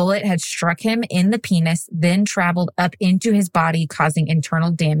that a bullet had struck him in the penis, then traveled up into his body, causing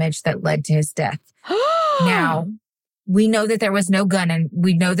internal damage that led to his death. Now, we know that there was no gun and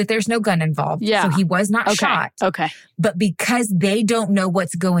we know that there's no gun involved. Yeah. So he was not shot. Okay. But because they don't know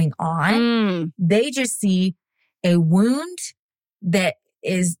what's going on, they just see a wound that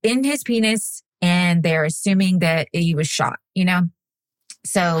is in his penis and they're assuming that he was shot, you know?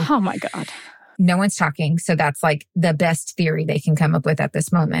 So. Oh my God. No one's talking. So that's like the best theory they can come up with at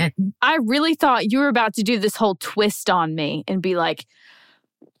this moment. I really thought you were about to do this whole twist on me and be like,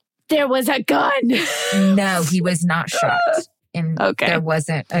 there was a gun. No, he was not shot. And there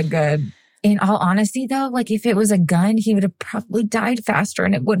wasn't a gun. In all honesty, though, like if it was a gun, he would have probably died faster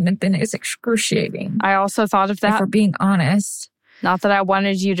and it wouldn't have been as excruciating. I also thought of that. If we're being honest. Not that I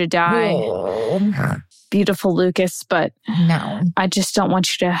wanted you to die. Beautiful Lucas, but no, I just don't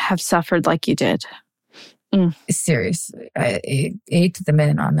want you to have suffered like you did. Seriously, I ate the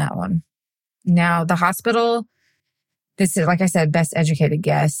men on that one. Now, the hospital, this is, like I said, best educated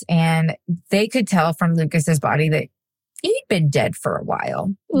guess. And they could tell from Lucas's body that he'd been dead for a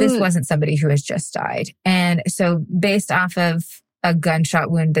while. This wasn't somebody who has just died. And so based off of a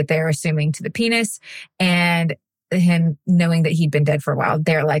gunshot wound that they're assuming to the penis and him knowing that he'd been dead for a while,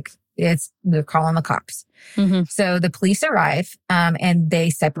 they're like, they're calling the cops. So the police arrive and they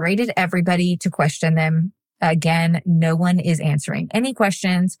separated everybody to question them. Again, no one is answering any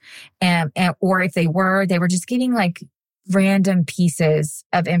questions. Or if they were just giving like random pieces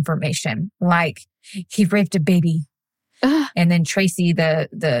of information, like he raped a baby. And then Tracy,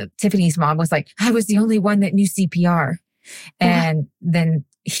 the Tiffany's mom, was like, I was the only one that knew CPR. And then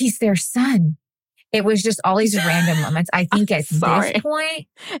he's their son. It was just all these random moments. I think at this point,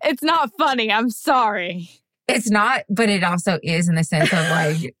 it's not funny. I'm sorry. It's not, but it also is in the sense of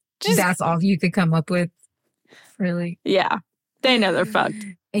like, that's all you could come up with. Really? Yeah. They know they're fucked.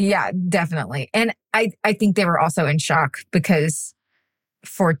 Yeah, definitely. And I think they were also in shock because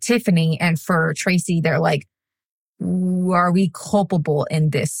for Tiffany and for Tracy, they're like, are we culpable in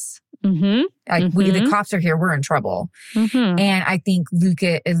this? Like the cops are here. We're in trouble. And I think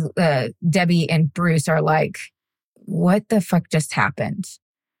Luca, Debbie and Bruce are like, what the fuck just happened?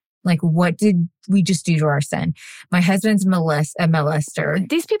 Like, what did we just do to our son? My husband's a molester.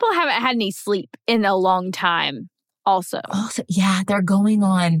 These people haven't had any sleep in a long time. Also, yeah, they're going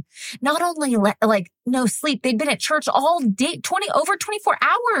on not only no sleep. They'd been at church all day, over 24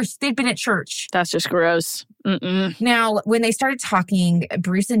 hours. They'd been at church. That's just gross. Now, when they started talking,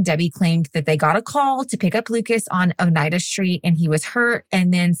 Bruce and Debbie claimed that they got a call to pick up Lucas on Oneida Street and he was hurt,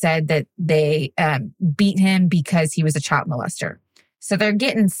 and then said that they beat him because he was a child molester. So they're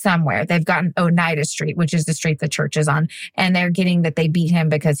getting somewhere. They've gotten Oneida Street, which is the street the church is on, and they're getting that they beat him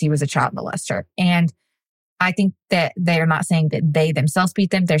because he was a child molester. And I think that they're not saying that they themselves beat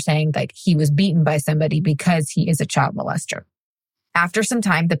them. They're saying like he was beaten by somebody because he is a child molester. After some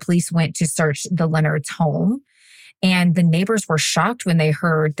time, the police went to search the Leonard's home, and the neighbors were shocked when they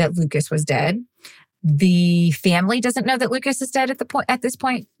heard that Lucas was dead. The family doesn't know that Lucas is dead at this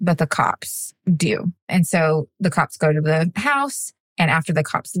point, but the cops do. And so the cops go to the house. And after the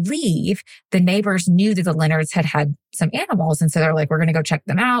cops leave, the neighbors knew that the Leonards had some animals. And so they're like, we're going to go check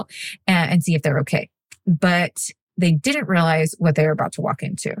them out and see if they're okay. But they didn't realize what they were about to walk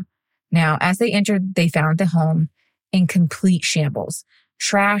into. Now, as they entered, they found the home in complete shambles.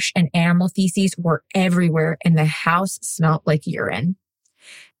 Trash and animal feces were everywhere, and the house smelled like urine.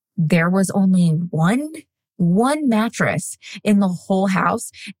 There was only one mattress in the whole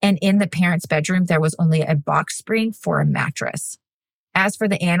house, and in the parents' bedroom, there was only a box spring for a mattress. As for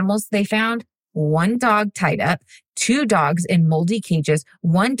the animals they found, one dog tied up, 2 dogs in moldy cages,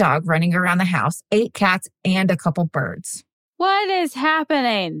 1 dog running around the house, 8 cats, and a couple birds. What is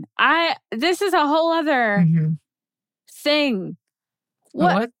happening? This is a whole other thing.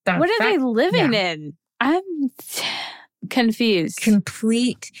 What are they living in? I'm confused.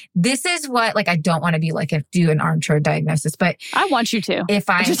 Complete. This is what, like, I don't want to be like, do an armchair diagnosis, but I want you to. If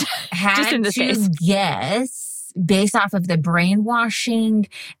I had to guess, based off of the brainwashing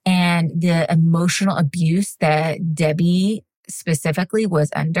and the emotional abuse that Debbie specifically was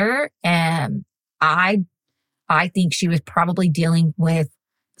under, I think she was probably dealing with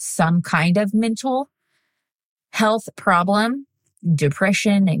some kind of mental health problem,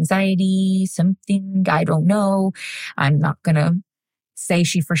 depression, anxiety, something, I don't know. I'm not going to say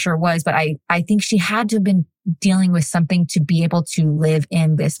she for sure was, but I think she had to have been dealing with something to be able to live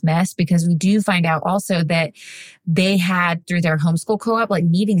in this mess, because we do find out also that they had, through their homeschool co-op, like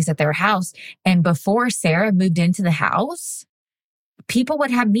meetings at their house. And before Sarah moved into the house, people would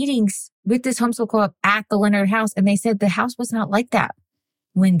have meetings with this homeschool co-op at the Leonard house. And they said the house was not like that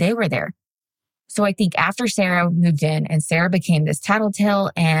when they were there. So I think after Sarah moved in and Sarah became this tattletale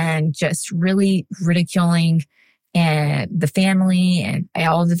and just really ridiculing and the family and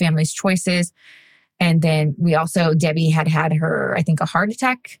all of the family's choices. And then Debbie had her, I think, a heart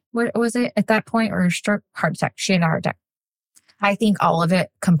attack. What was it at that point? Or a stroke? Heart attack. She had a heart attack. I think all of it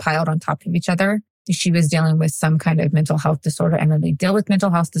compiled on top of each other. She was dealing with some kind of mental health disorder. And when they deal with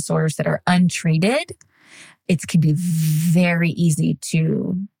mental health disorders that are untreated, it can be very easy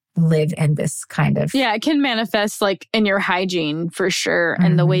to live in this kind of... Yeah, it can manifest like in your hygiene for sure,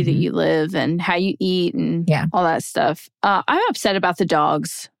 and the way that you live and how you eat and all that stuff. I'm upset about the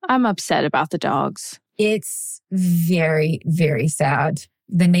dogs. It's very, very sad.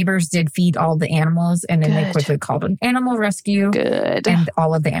 The neighbors did feed all the animals, and then they quickly called an animal rescue. Good. And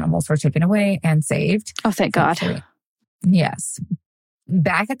all of the animals were taken away and saved. Oh, thank God. Yes.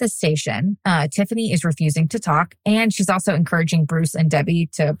 back at the station, Tiffany is refusing to talk, and she's also encouraging Bruce and Debbie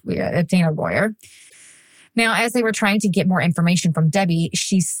to obtain a lawyer. Now, as they were trying to get more information from Debbie,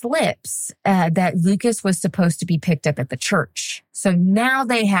 she slips that Lucas was supposed to be picked up at the church. So now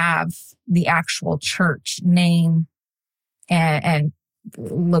they have the actual church name and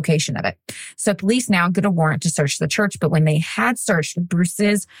location of it. So police now get a warrant to search the church, but when they had searched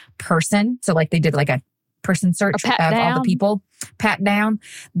Bruce's person, so like they did like a person search of all the people, pat down,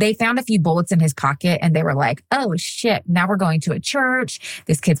 they found a few bullets in his pocket and they were like, oh shit, now we're going to a church.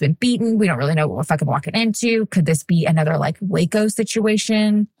 This kid's been beaten. We don't really know what we're fucking walking into. Could this be another like Waco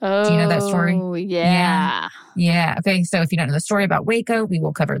situation? Oh, do you know that story? Yeah. Yeah. Okay. So if you don't know the story about Waco, we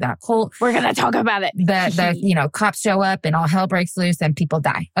will cover that cult. We're going to talk about it. The cops show up and all hell breaks loose and people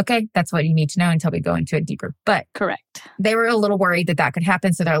die. Okay. That's what you need to know until we go into it deeper. But correct. They were a little worried that could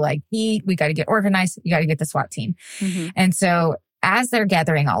happen. So they're like, we got to get organized. You got to get the SWAT team. Mm-hmm. And so as they're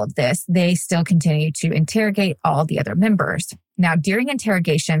gathering all of this, they still continue to interrogate all the other members. Now, during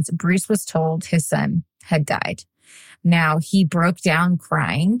interrogations, Bruce was told his son had died. Now, he broke down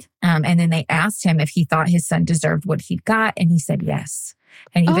crying, and then they asked him if he thought his son deserved what he got, and he said yes.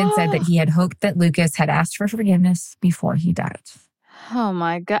 And even said that he had hoped that Lucas had asked for forgiveness before he died. Oh,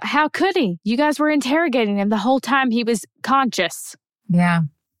 my God. How could he? You guys were interrogating him the whole time he was conscious. Yeah.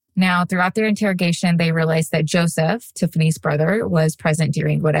 Now, throughout their interrogation, they realized that Joseph, Tiffany's brother, was present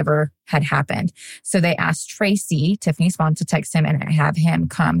during whatever had happened. So they asked Tracy, Tiffany's mom, to text him and have him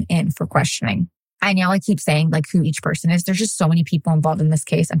come in for questioning. I know I keep saying like who each person is. There's just so many people involved in this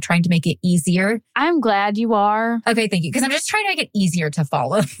case. I'm trying to make it easier. I'm glad you are. Okay, thank you. Because I'm just trying to make it easier to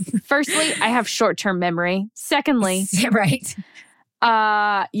follow. Firstly, I have short-term memory. Secondly, right.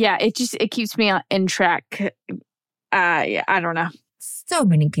 It keeps me in track. I don't know. So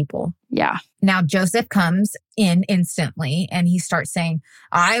many people. Yeah. Now, Joseph comes in instantly and he starts saying,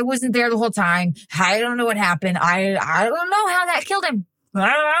 I wasn't there the whole time. I don't know what happened. I don't know how that killed him.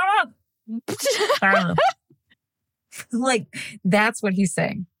 I don't know. Like, that's what he's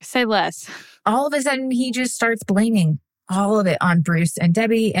saying. Say less. All of a sudden, he just starts blaming all of it on Bruce and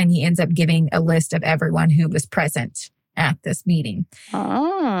Debbie, and he ends up giving a list of everyone who was present at this meeting.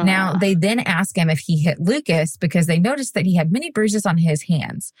 Oh. Now, they then ask him if he hit Lucas because they noticed that he had many bruises on his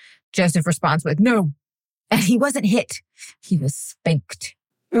hands. Joseph responds with, no. And he wasn't hit. He was spanked.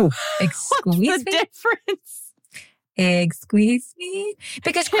 Excuse me? Difference? Excuse me?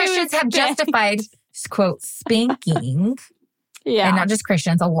 Because Christians have justified, quote, spanking. Yeah. And not just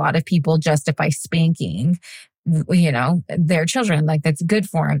Christians, a lot of people justify spanking, their children. Like, that's good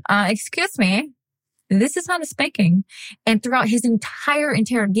for them. Excuse me? This is not a spanking. And throughout his entire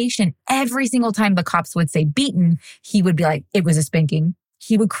interrogation, every single time the cops would say beaten, he would be like, it was a spanking.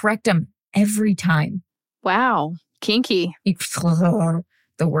 He would correct them every time. Wow. Kinky. The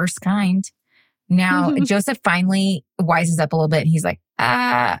worst kind. Now, Joseph finally wises up a little bit and he's like,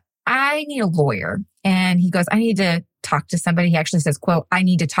 I need a lawyer. And he goes, I need to talk to somebody. He actually says, quote, I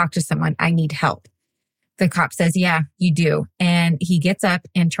need to talk to someone. I need help. The cop says, yeah, you do. And he gets up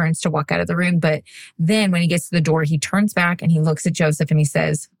and turns to walk out of the room. But then when he gets to the door, he turns back and he looks at Joseph and he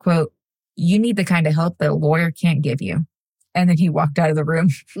says, quote, you need the kind of help that a lawyer can't give you. And then he walked out of the room.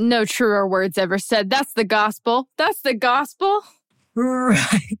 No truer words ever said. That's the gospel. That's the gospel.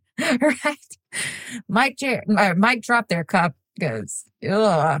 Right. Mic drop there, cop goes,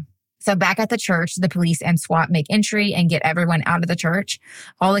 ugh. So back at the church, the police and SWAT make entry and get everyone out of the church.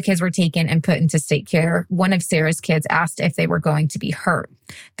 All the kids were taken and put into state care. One of Sarah's kids asked if they were going to be hurt.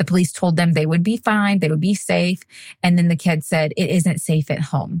 The police told them they would be fine, they would be safe. And then the kid said, it isn't safe at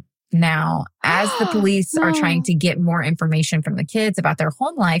home. Now, as the police are trying to get more information from the kids about their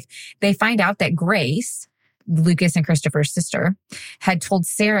home life, they find out that Grace, Lucas and Christopher's sister, had told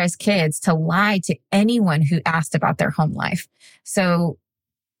Sarah's kids to lie to anyone who asked about their home life. So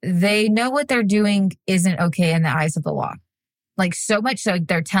they know what they're doing isn't okay in the eyes of the law. Like, so much so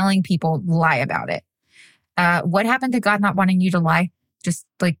they're telling people lie about it. What happened to God not wanting you to lie? Just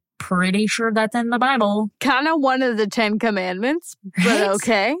like pretty sure that's in the Bible. Kind of one of the 10 Commandments, but right?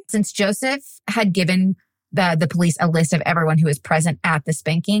 Okay. Since Joseph had given the police a list of everyone who was present at the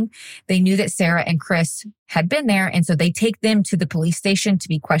spanking, they knew that Sarah and Chris had been there. And so they take them to the police station to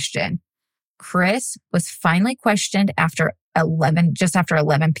be questioned. Chris was finally questioned just after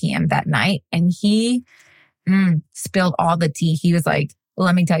 11 p.m. that night. And he spilled all the tea. He was like,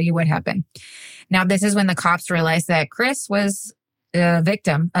 let me tell you what happened. Now, this is when the cops realized that Chris was a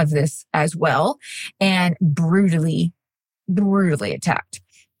victim of this as well and brutally attacked.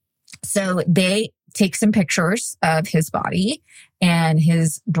 So they take some pictures of his body and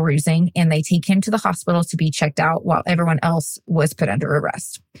his bruising, and they take him to the hospital to be checked out while everyone else was put under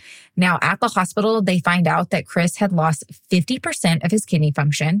arrest. Now, at the hospital, they find out that Chris had lost 50% of his kidney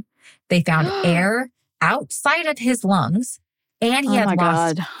function. They found air outside of his lungs, and he had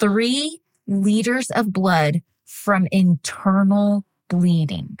lost 3 liters of blood from internal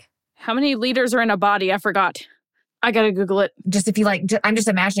bleeding. How many liters are in a body? I forgot. I gotta Google it. Just if you like, I'm just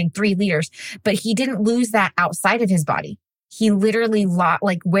imagining 3 liters, but he didn't lose that outside of his body. He literally lost,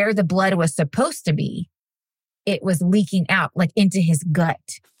 like where the blood was supposed to be, it was leaking out like into his gut.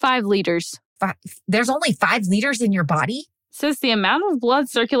 5 liters. There's only 5 liters in your body? It says the amount of blood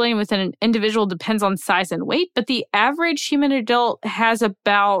circulating within an individual depends on size and weight, but the average human adult has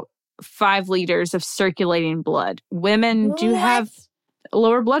about 5 liters of circulating blood. Women do have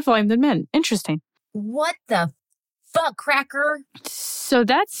lower blood volume than men. Interesting. What the fuck, cracker? So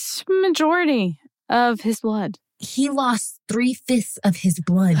that's majority of his blood. He lost 3/5 of his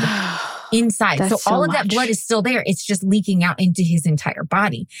blood inside. So all of that blood is still there. It's just leaking out into his entire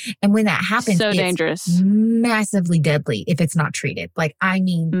body. And when that happens, so it's dangerous, massively deadly if it's not treated. Like, I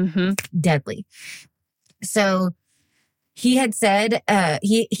mean, deadly. So he had said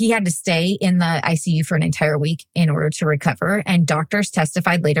he had to stay in the ICU for an entire week in order to recover. And doctors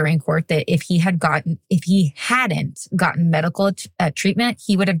testified later in court that if he hadn't gotten medical treatment,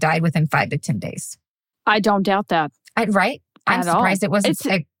 he would have died within 5 to 10 days. I don't doubt that. Right? I'm surprised it wasn't.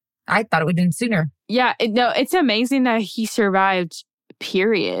 I thought it would have been sooner. Yeah. It's amazing that he survived,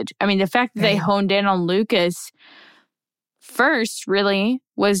 period. I mean, the fact that they honed in on Lucas first really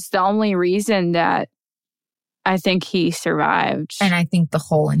was the only reason that I think he survived. And I think the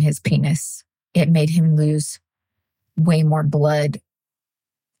hole in his penis, it made him lose way more blood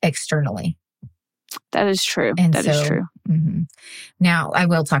externally. That is true. That is true. Mm-hmm. Now, I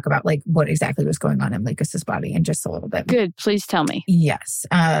will talk about like what exactly was going on in Lucas's body in just a little bit. Good. Please tell me. Yes.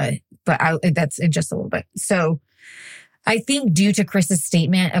 But that's in just a little bit. So I think due to Chris's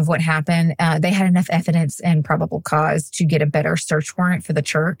statement of what happened, they had enough evidence and probable cause to get a better search warrant for the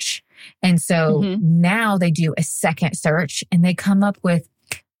church. And so now they do a second search and they come up with,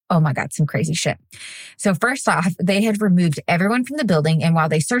 oh my God, some crazy shit. So first off, they had removed everyone from the building. And while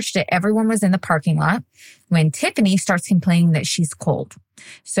they searched it, everyone was in the parking lot when Tiffany starts complaining that she's cold.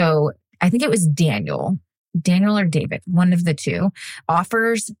 So I think it was Daniel or David, one of the two,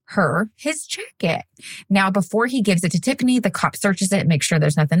 offers her his jacket. Now, before he gives it to Tiffany, the cop searches it, makes sure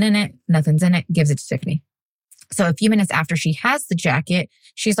there's nothing in it, nothing's in it, gives it to Tiffany. So a few minutes after she has the jacket,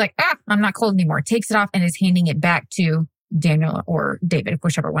 she's like, I'm not cold anymore, takes it off and is handing it back to Daniel or David,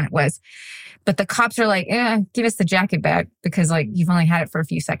 whichever one it was. But the cops are like, give us the jacket back because like you've only had it for a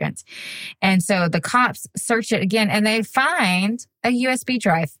few seconds. And so the cops search it again and they find a USB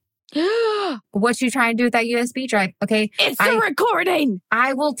drive. What you trying to do with that USB drive? Okay. It's the recording.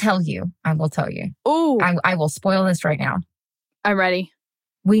 I will tell you. Oh, I will spoil this right now. I'm ready.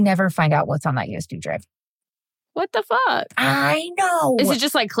 We never find out what's on that USB drive. What the fuck? I know. Is it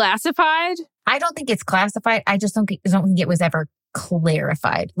just like classified? I don't think it's classified. I just don't think it was ever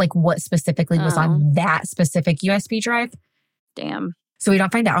clarified, like what specifically was on that specific USB drive. Damn. So we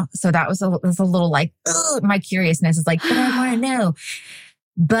don't find out. So that was a little like, my curiousness is like, but I want to know.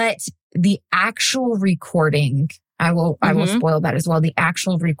 But the actual recording, I will spoil that as well. The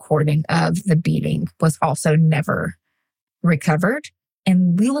actual recording of the beating was also never recovered.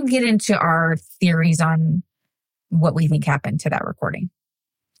 And we will get into our theories on what we think happened to that recording.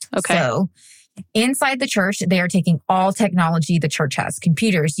 Okay. So inside the church, they are taking all technology the church has,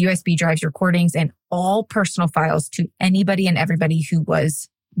 computers, USB drives, recordings, and all personal files to anybody and everybody who was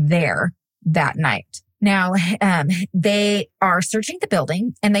there that night. Now, they are searching the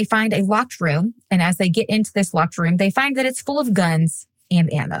building and they find a locked room. And as they get into this locked room, they find that it's full of guns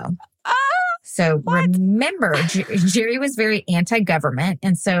and ammo. So remember, Jerry was very anti-government.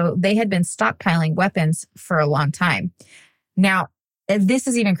 And so they had been stockpiling weapons for a long time. Now, this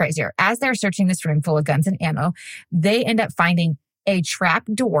is even crazier. As they're searching this room full of guns and ammo, they end up finding a trap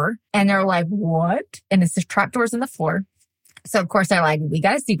door. And they're like, what? And it's the trap doors in the floor. So, of course, they're like, we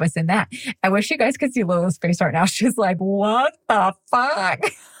got to see what's in that. I wish you guys could see Lola's face right now. She's like, what the fuck?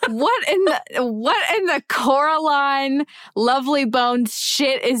 What in the Coraline Lovely Bones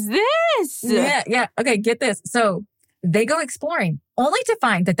shit is this? Yeah. Okay, get this. So they go exploring only to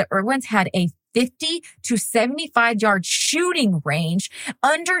find that the Irwins had a 50 to 75 yard shooting range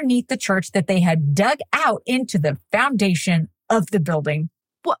underneath the church that they had dug out into the foundation of the building.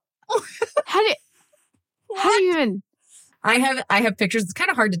 What? How do you even... I have pictures. It's kind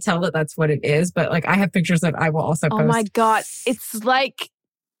of hard to tell that that's what it is, but like I have pictures that I will also post. Oh my God. It's like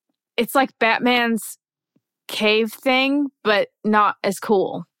Batman's cave thing, but not as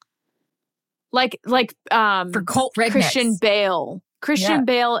cool. Like For cult rednecks. Christian Bale.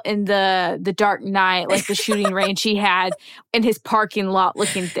 Bale in the Dark Knight, like the shooting range he had in his parking lot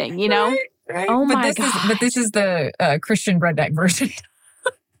looking thing, you know? Right. Oh my God. But this is the Christian redneck version.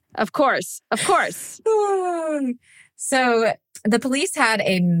 Of course. So the police had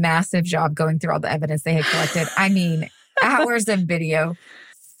a massive job going through all the evidence they had collected. I mean, hours of video,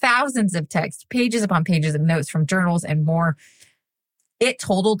 thousands of texts, pages upon pages of notes from journals and more. It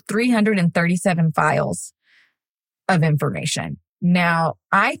totaled 337 files of information. Now,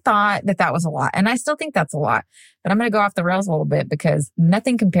 I thought that was a lot, and I still think that's a lot, but I'm going to go off the rails a little bit because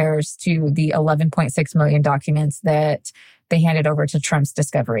nothing compares to the 11.6 million documents that they handed over to Trump's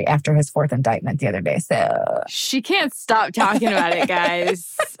discovery after his fourth indictment the other day. So she can't stop talking about it,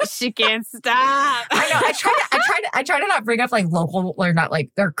 guys. She can't stop. I know. I try to not bring up like local or not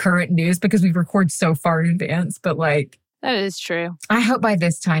like their current news because we record so far in advance, but like that is true. I hope by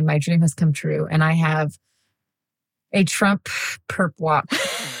this time my dream has come true and I have a Trump perp walk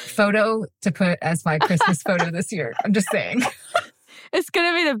photo to put as my Christmas photo this year. I'm just saying. It's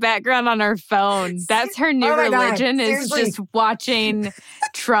going to be the background on her phone. That's her new religion is just watching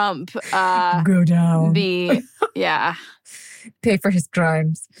Trump go down. Pay for his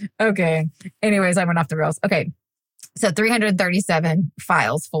crimes. Okay. Anyways, I went off the rails. Okay. So 337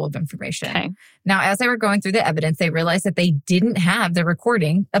 files full of information. Okay. Now, as they were going through the evidence, they realized that they didn't have the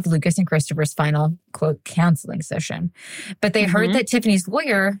recording of Lucas and Christopher's final, quote, counseling session. But they heard that Tiffany's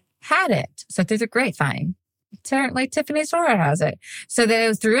lawyer had it. So through the grapevine, apparently Tiffany's lawyer has it.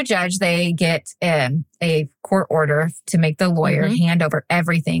 So through a judge, they get a court order to make the lawyer hand over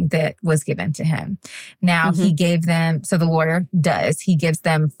everything that was given to him. Now, he gave them, so the lawyer does, he gives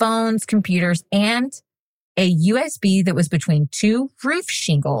them phones, computers, and a USB that was between two roof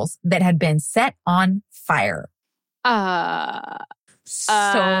shingles that had been set on fire.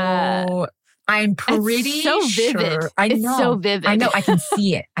 So I'm pretty so sure. Vivid. I know. It's so vivid. I know. I can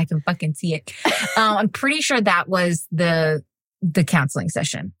see it. I can fucking see it. I'm pretty sure that was the counseling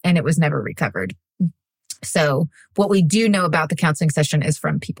session, and it was never recovered. So what we do know about the counseling session is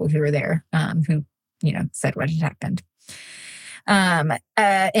from people who were there, who said what had happened.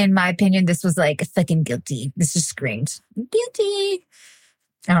 In my opinion, this was like fucking guilty. This just screamed guilty.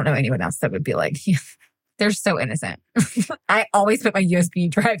 I don't know anyone else that would be like, they're so innocent. I always put my USB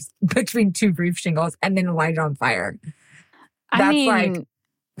drives between two roof shingles and then light it on fire. That's like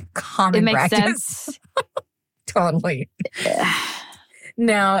common practice. It makes sense. Totally.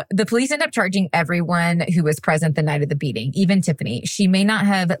 Now, the police end up charging everyone who was present the night of the beating, even Tiffany. She may not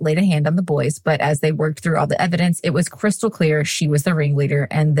have laid a hand on the boys, but as they worked through all the evidence, it was crystal clear she was the ringleader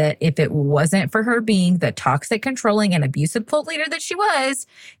and that if it wasn't for her being the toxic, controlling, and abusive cult leader that she was,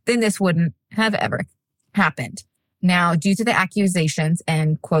 then this wouldn't have ever happened. Now, due to the accusations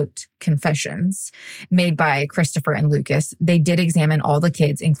and, quote, confessions made by Christopher and Lucas, they did examine all the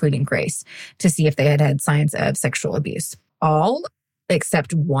kids, including Grace, to see if they had had signs of sexual abuse. All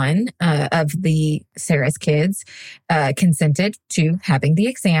except one of Sarah's kids consented to having the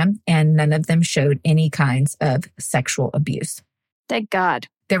exam, and none of them showed any kinds of sexual abuse. Thank God.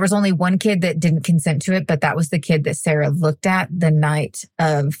 There was only one kid that didn't consent to it, but that was the kid that Sarah looked at the night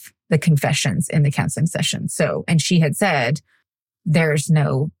of the confessions in the counseling session. So, and she had said, there's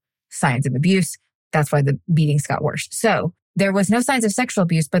no signs of abuse. That's why the beatings got worse. So there was no signs of sexual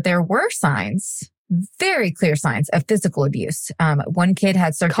abuse, but there were signs, very clear signs of physical abuse. One kid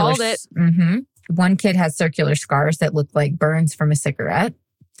had circular. Called it. One kid had circular scars that looked like burns from a cigarette.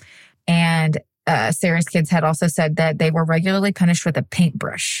 And Sarah's kids had also said that they were regularly punished with a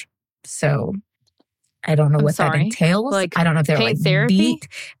paintbrush. So I don't know what that entails. Like, I don't know if they're like therapy?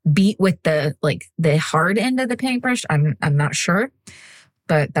 beat with the hard end of the paintbrush. I'm not sure,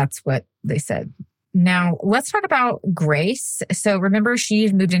 but that's what they said. Now, let's talk about Grace. So remember,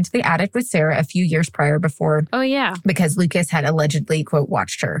 she moved into the attic with Sarah a few years prior before. Oh, yeah. Because Lucas had allegedly, quote,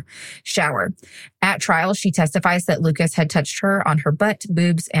 watched her shower. At trial, she testifies that Lucas had touched her on her butt,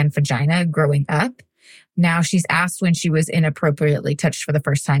 boobs, and vagina growing up. Now, she's asked when she was inappropriately touched for the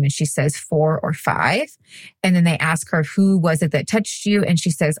first time, and she says 4 or 5. And then they ask her, who was it that touched you? And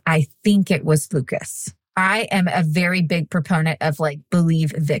she says, I think it was Lucas. I am a very big proponent of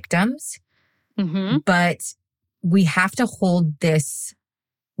believe victims. But we have to hold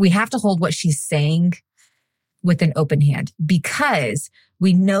what she's saying with an open hand, because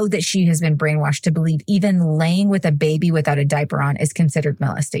we know that she has been brainwashed to believe even laying with a baby without a diaper on is considered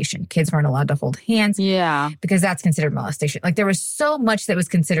molestation. Kids weren't allowed to hold hands. Yeah. Because that's considered molestation. There was so much that was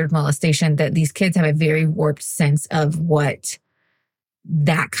considered molestation that these kids have a very warped sense of what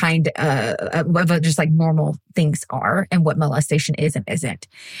that kind of just like normal things are and what molestation is and isn't.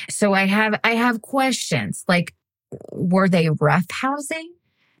 So I have questions like, were they roughhousing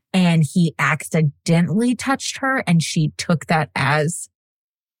and he accidentally touched her and she took that as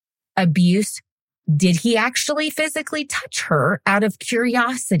abuse? Did he actually physically touch her out of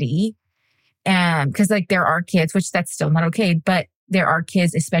curiosity? Because like there are kids, which that's still not okay, but there are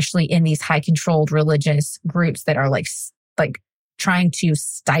kids, especially in these high controlled religious groups that are like trying to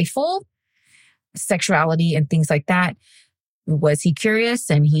stifle sexuality and things like that. Was he curious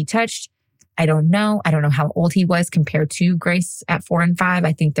and he touched? I don't know. I don't know how old he was compared to Grace at 4 and 5.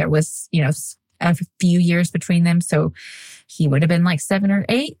 I think there was, a few years between them. So he would have been like 7 or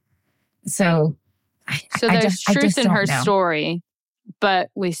 8. So there's truth in her story, but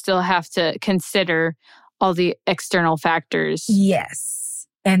we still have to consider all the external factors. Yes.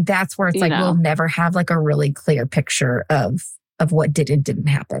 And that's where it's we'll never have like a really clear picture of what did and didn't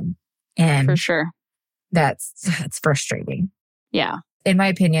happen. And for sure. That's frustrating. Yeah. In my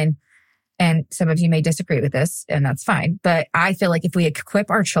opinion, and some of you may disagree with this, and that's fine, but I feel like if we equip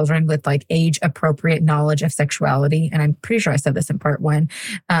our children with like age appropriate knowledge of sexuality, and I'm pretty sure I said this in part 1,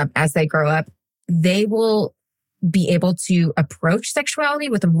 as they grow up, they will be able to approach sexuality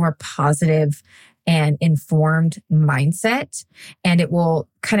with a more positive and informed mindset. And it will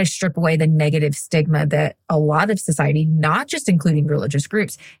kind of strip away the negative stigma that a lot of society, not just including religious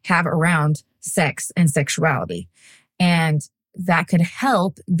groups, have around sex and sexuality. And that could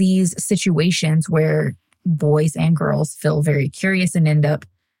help these situations where boys and girls feel very curious and end up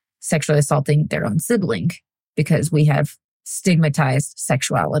sexually assaulting their own sibling because we have stigmatized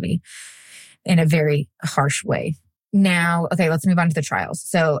sexuality in a very harsh way. Now, okay, let's move on to the trials.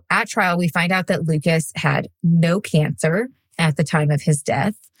 So at trial, we find out that Lucas had no cancer at the time of his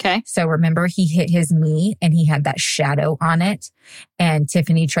death. Okay. So remember, he hit his knee and he had that shadow on it. And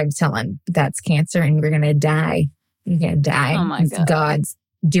Tiffany tried to tell him, that's cancer and you're going to die. You're going to die. Oh my God. God's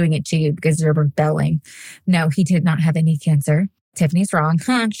doing it to you because you're rebelling. No, he did not have any cancer. Tiffany's wrong.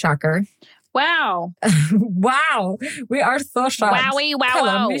 Shocker. Wow. Wow. We are so shocked. Wowie,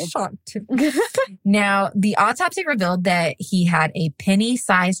 wow. I'm shocked. Now, the autopsy revealed that he had a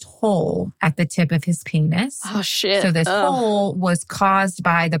penny-sized hole at the tip of his penis. Oh, shit. So this hole was caused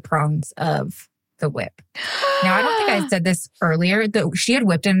by the prongs of the whip. Now, I don't think I said this earlier. She had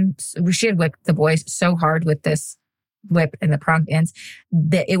whipped the boys so hard with this whip and the prong ends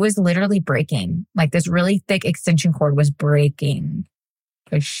that it was literally breaking. Like this really thick extension cord was breaking.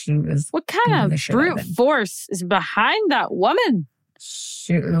 She was. What kind of brute force is behind that woman?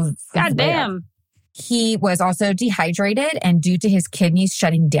 God damn. He was also dehydrated, and due to his kidneys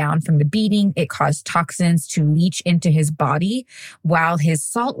shutting down from the beating, it caused toxins to leach into his body while his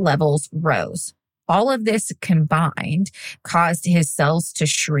salt levels rose. All of this combined caused his cells to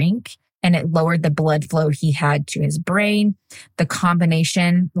shrink, and it lowered the blood flow he had to his brain. The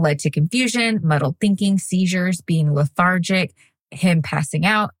combination led to confusion, muddled thinking, seizures, being lethargic, him passing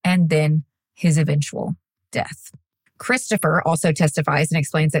out, and then his eventual death. Christopher also testifies and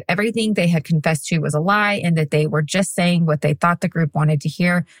explains that everything they had confessed to was a lie and that they were just saying what they thought the group wanted to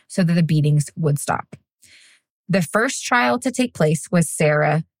hear so that the beatings would stop. The first trial to take place was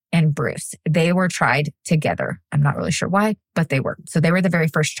Sarah and Bruce. They were tried together. I'm not really sure why, but they were. So they were the very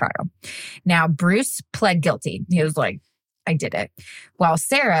first trial. Now, Bruce pled guilty. He was like, I did it. While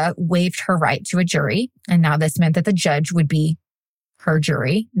Sarah waived her right to a jury. And now this meant that the judge would be her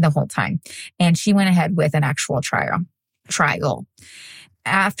jury the whole time. And she went ahead with an actual trial.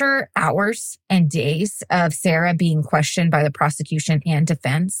 After hours and days of Sarah being questioned by the prosecution and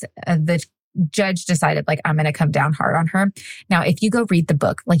defense, the judge decided, like, I'm going to come down hard on her. Now, if you go read the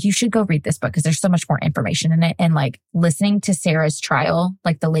book, like, you should go read this book because there's so much more information in it. And like listening to Sarah's trial,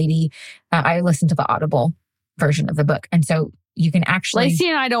 like the lady, I listened to the Audible version of the book. And so you can actually... Lacey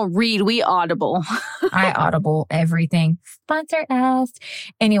and I don't read, we Audible. I Audible everything. Sponsor us.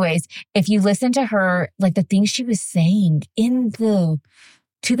 Anyways, if you listen to her, like the things she was saying to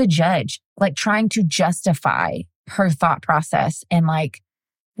the judge, like trying to justify her thought process and like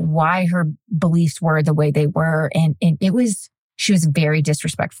why her beliefs were the way they were. And she was very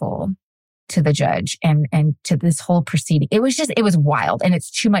disrespectful to the judge and to this whole proceeding. It was wild, and it's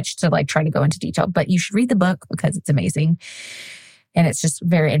too much to like try to go into detail, but you should read the book because it's amazing. And it's just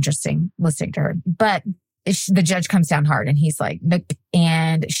very interesting listening to her. But the judge comes down hard and he's like, nope.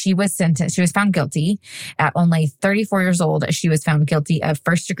 And she was found guilty at only 34 years old. She was found guilty of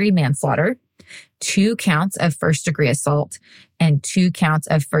first-degree manslaughter, 2 counts of first-degree assault, and 2 counts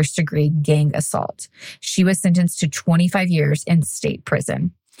of first-degree gang assault. She was sentenced to 25 years in state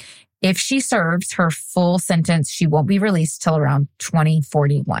prison. If she serves her full sentence, she won't be released till around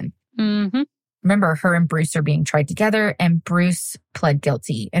 2041. Mm-hmm. Remember, her and Bruce are being tried together, and Bruce pled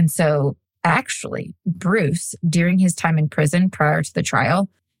guilty. And so actually, Bruce, during his time in prison prior to the trial,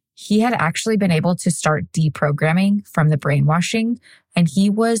 he had actually been able to start deprogramming from the brainwashing, and he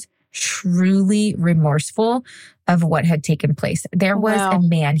was truly remorseful of what had taken place. There was a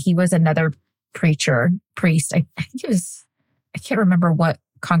man, he was another priest. I think he was, I can't remember what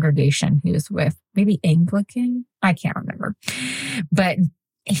congregation he was with, maybe Anglican. I can't remember, but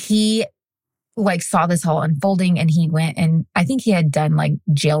he saw this whole unfolding, and he went, and I think he had done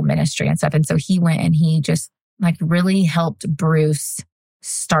jail ministry and stuff. And so he went and he just really helped Bruce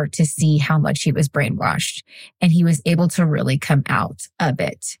start to see how much he was brainwashed, and he was able to really come out of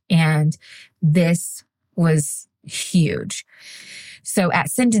it. And this was huge. So at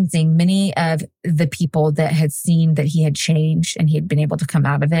sentencing, many of the people that had seen that he had changed and he had been able to come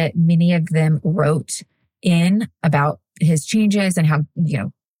out of it, many of them wrote in about his changes and how,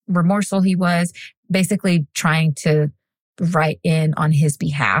 remorseful he was, basically trying to write in on his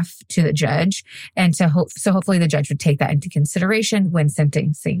behalf to the judge. And so hopefully the judge would take that into consideration when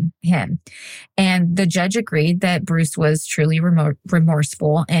sentencing him. And the judge agreed that Bruce was truly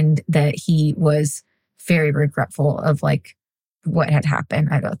remorseful and that he was very regretful of what had happened.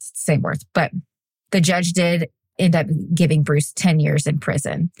 I know it's the same words, but the judge did end up giving Bruce 10 years in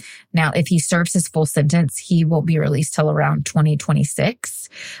prison. Now, if he serves his full sentence, he won't be released till around 2026,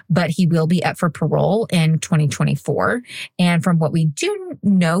 but he will be up for parole in 2024. And from what we do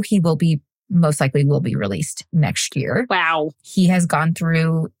know, he will be most likely will be released next year. Wow. He has gone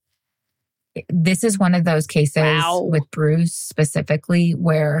through, this is one of those cases with Bruce specifically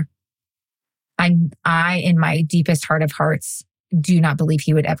where I, in my deepest heart of hearts, do not believe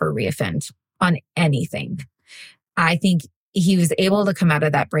he would ever reoffend on anything. I think he was able to come out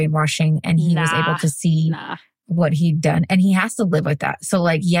of that brainwashing, and he was able to see what he'd done, and he has to live with that. So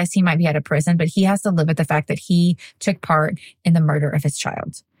yes, he might be out of prison, but he has to live with the fact that he took part in the murder of his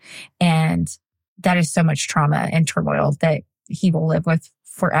child. And that is so much trauma and turmoil that he will live with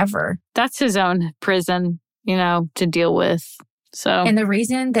forever. That's his own prison, to deal with. So, and the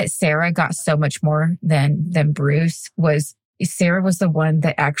reason that Sarah got so much more than Bruce was Sarah was the one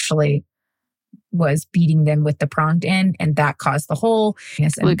that actually was beating them with the pronged end, and that caused the whole.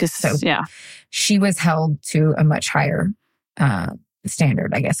 Lucas, so she was held to a much higher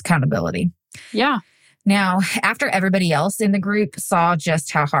standard, I guess, accountability. Yeah. Now, after everybody else in the group saw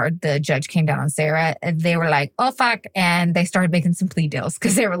just how hard the judge came down on Sarah, they were like, oh, fuck. And they started making some plea deals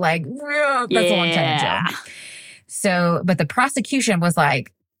because they were like, that's a long time in jail. So, but the prosecution was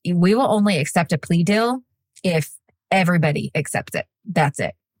like, we will only accept a plea deal if everybody accepts it. That's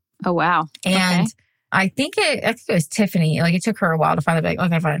it. Oh, wow. And I think it was Tiffany. It took her a while to finally be like,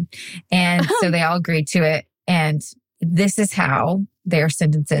 okay, fine. And so they all agreed to it. And this is how their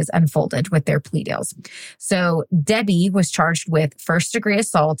sentences unfolded with their plea deals. So Debbie was charged with first-degree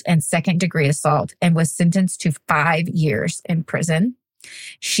assault and second-degree assault and was sentenced to 5 years in prison.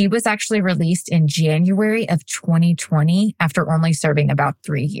 She was actually released in January of 2020 after only serving about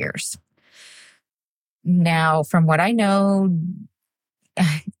 3 years. Now, from what I know,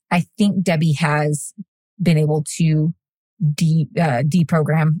 I think Debbie has been able to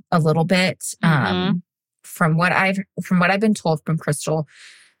deprogram a little bit. From what I've been told from Crystal,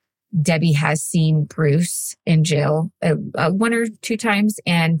 Debbie has seen Bruce in jail 1 or 2 times,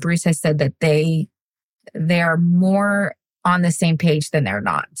 and Bruce has said that they are more on the same page than they're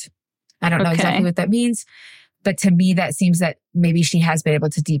not. I don't know exactly what that means, but to me, that seems that maybe she has been able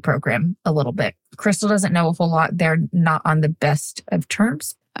to deprogram a little bit. Crystal doesn't know a whole lot. They're not on the best of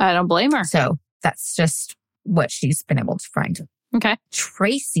terms. I don't blame her. So that's just what she's been able to find. Okay.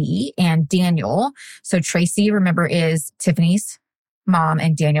 Tracy and Daniel. So Tracy, remember, is Tiffany's mom,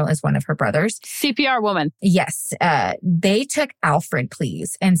 and Daniel is one of her brothers. CPR woman. Yes. They took Alfred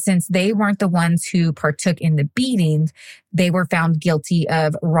pleas. And since they weren't the ones who partook in the beatings, they were found guilty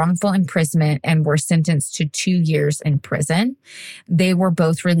of wrongful imprisonment and were sentenced to 2 years in prison. They were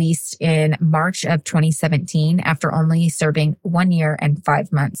both released in March of 2017 after only serving 1 year and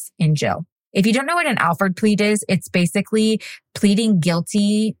 5 months in jail. If you don't know what an Alfred plea is, it's basically pleading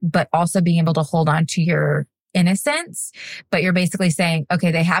guilty, but also being able to hold on to your innocence. But you're basically saying,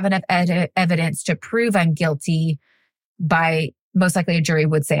 okay, they have enough evidence to prove I'm guilty. By most likely a jury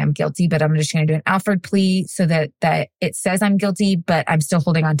would say I'm guilty, but I'm just going to do an Alfred plea so that it says I'm guilty, but I'm still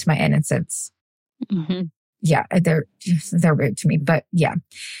holding on to my innocence. Mm-hmm. Yeah, they're weird to me, but yeah.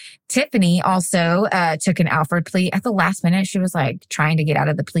 Tiffany also took an Alfred plea at the last minute. She was trying to get out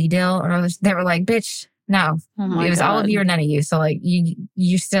of the plea deal, or they were like, "Bitch, no, it was all of you or none of you." So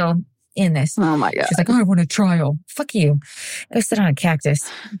you're still in this. Oh my God. She's like, oh, I want a trial. Fuck you. Go sit on a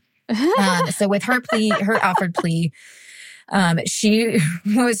cactus. So with her offered plea, she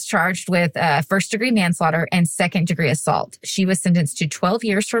was charged with first-degree manslaughter and second-degree assault. She was sentenced to 12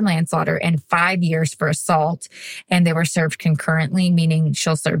 years for manslaughter and 5 years for assault, and they were served concurrently, meaning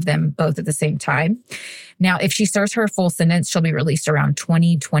she'll serve them both at the same time. Now, if she serves her full sentence, she'll be released around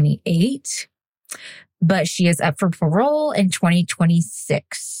 2028, but she is up for parole in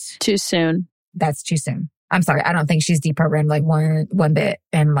 2026. Too soon. That's too soon. I'm sorry. I don't think she's deprogrammed like one bit,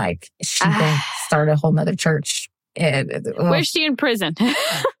 and like she can start a whole nother church. Where's she in prison?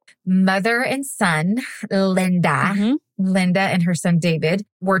 Mother and son, Linda and her son, David,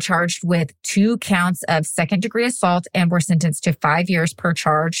 were charged with 2 counts of second-degree assault and were sentenced to 5 years per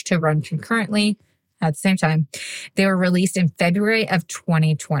charge to run concurrently at the same time. They were released in February of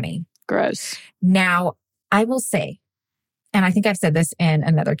 2020. Gross. Now, I will say, and I think I've said this in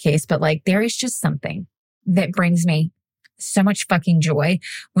another case, but like there is just something that brings me so much fucking joy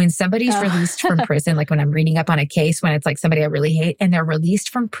when somebody's released from prison, like when I'm reading up on a case, when it's like somebody I really hate and they're released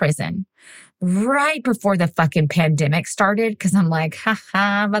from prison right before the fucking pandemic started. Cause I'm like,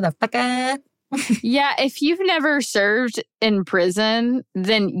 haha, motherfucker. Yeah. If you've never served in prison,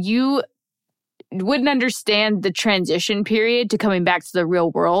 then you wouldn't understand the transition period to coming back to the real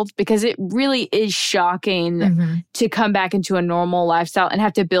world, because it really is shocking to come back into a normal lifestyle and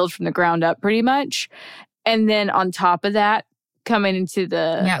have to build from the ground up pretty much. And then on top of that, coming into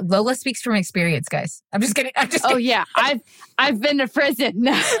the... Yeah, Lola speaks from experience, guys. I'm just kidding. Oh, yeah. I've been to prison.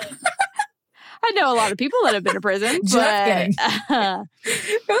 I know a lot of people that have been to prison. But,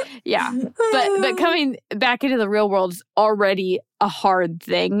 yeah. But coming back into the real world is already a hard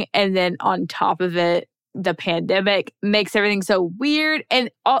thing. And then on top of it, the pandemic makes everything so weird.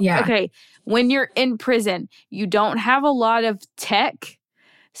 And, okay, when you're in prison, you don't have a lot of tech.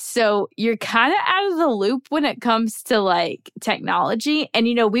 So you're kind of out of the loop when it comes to like technology. And,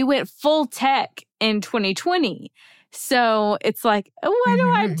 you know, we went full tech in 2020. So it's like, what do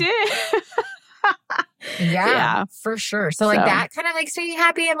I do? Yeah, for sure. So like that kind of makes me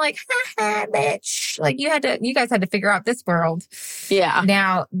happy. I'm like, haha, bitch. Like you guys had to figure out this world. Yeah.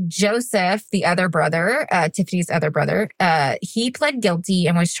 Now, Joseph, the other brother, Tiffany's other brother, he pled guilty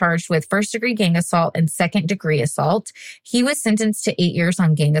and was charged with first-degree gang assault and second-degree assault. He was sentenced to 8 years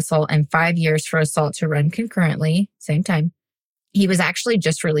on gang assault and 5 years for assault to run concurrently, same time. He was actually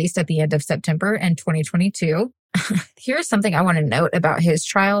just released at the end of September in 2022. Here's something I want to note about his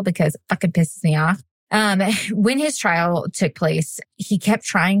trial because it fucking pisses me off. When his trial took place, he kept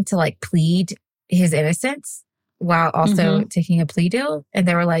trying to like plead his innocence while also taking a plea deal. And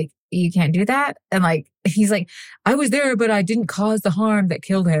they were like, you can't do that. And like, he's like, I was there, but I didn't cause the harm that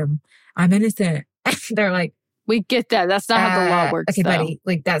killed him. I'm innocent. They're like, we get that. That's not how the law works. Okay, buddy.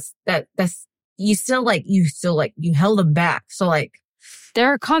 Like that's, you held him back. So like, there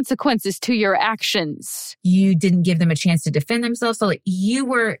are consequences to your actions. You didn't give them a chance to defend themselves. So like you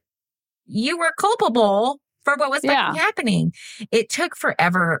were culpable for what was fucking happening. It took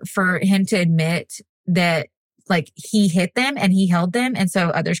forever for him to admit that like he hit them and he held them and so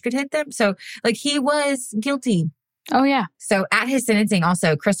others could hit them. So like he was guilty. Oh yeah. So at his sentencing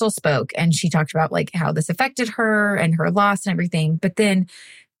also, Crystal spoke and she talked about like how this affected her and her loss and everything. But then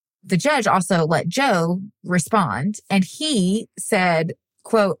the judge also let Joe respond and he said,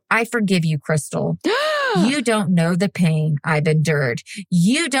 quote, I forgive you, Crystal. You don't know the pain I've endured.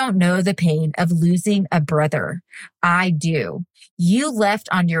 You don't know the pain of losing a brother. I do. You left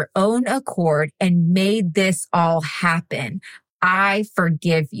on your own accord and made this all happen. I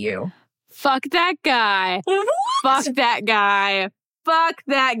forgive you. Fuck that guy. Fuck that guy. Fuck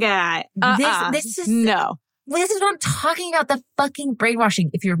that guy. This is what I'm talking about, the fucking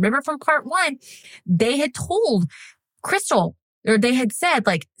brainwashing. If you remember from part 1, they had told Crystal, or they had said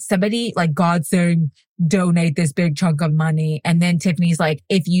like somebody like God saying, donate this big chunk of money. And then Tiffany's like,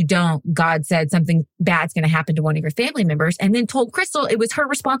 if you don't, God said something bad's going to happen to one of your family members. And then told Crystal it was her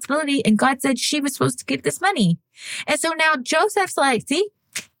responsibility. And God said she was supposed to give this money. And so now Joseph's like, see,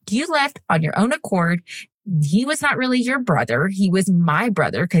 you left on your own accord. He was not really your brother. He was my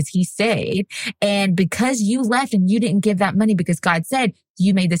brother because he stayed. And because you left and you didn't give that money because God said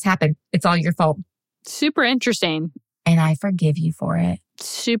you made this happen, it's all your fault. Super interesting. And I forgive you for it.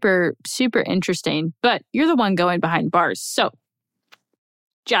 Super, super interesting. But you're the one going behind bars. So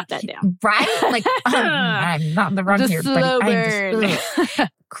jot that down. Right? Like, I'm not in the run here. Slow burn.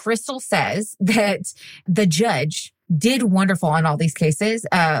 Crystal says that the judge did wonderful on all these cases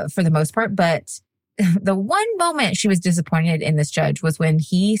for the most part. But the one moment she was disappointed in this judge was when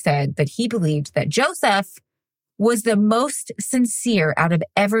he said that he believed that Joseph was the most sincere out of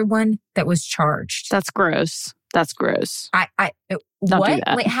everyone that was charged. That's gross. That's gross. Don't do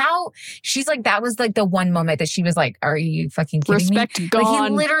that. Like how she's like, that was like the one moment that she was like, are you fucking kidding me? Respect gone. Like,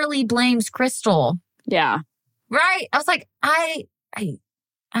 he literally blames Crystal. Yeah. Right? I was like,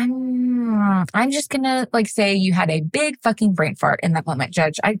 I'm just gonna like say you had a big fucking brain fart in that moment,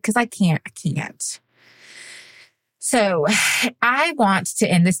 Judge. Because I can't. So I want to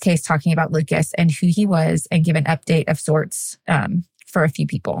end this case talking about Lucas and who he was and give an update of sorts for a few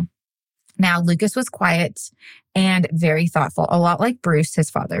people. Now, Lucas was quiet and very thoughtful, a lot like Bruce,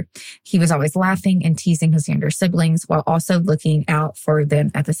 his father. He was always laughing and teasing his younger siblings while also looking out for them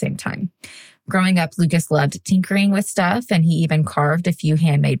at the same time. Growing up, Lucas loved tinkering with stuff, and he even carved a few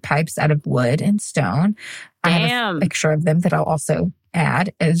handmade pipes out of wood and stone. Damn. I have a picture of them that I'll also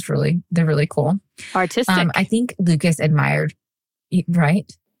add. They're really cool. Artistic. I think Lucas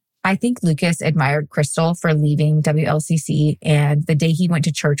admired Crystal for leaving WLCC, and the day he went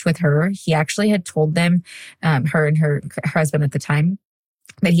to church with her, he actually had told them, her and her husband at the time,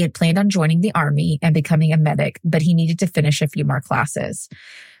 that he had planned on joining the army and becoming a medic, but he needed to finish a few more classes.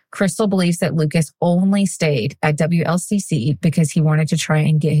 Crystal believes that Lucas only stayed at WLCC because he wanted to try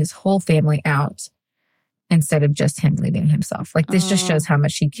and get his whole family out instead of just him leaving himself. Like, this just shows how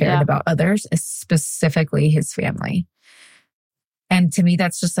much he cared about others, specifically his family. And to me,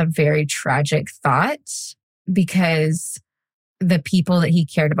 that's just a very tragic thought, because the people that he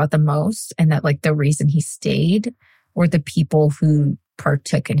cared about the most and that like the reason he stayed were the people who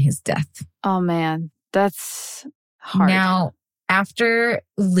partook in his death. Oh man, that's hard. Now, after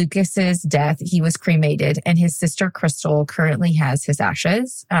Lucas's death, he was cremated, and his sister Crystal currently has his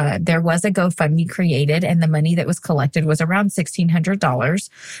ashes. There was a GoFundMe created, and the money that was collected was around $1,600.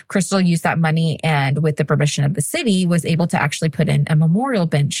 Crystal used that money, and with the permission of the city, was able to actually put in a memorial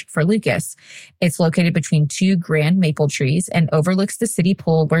bench for Lucas. It's located between two grand maple trees and overlooks the city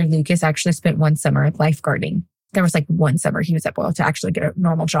pool where Lucas actually spent one summer lifeguarding. There was like one summer he was able to actually get a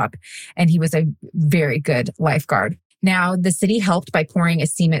normal job, and he was a very good lifeguard. Now, the city helped by pouring a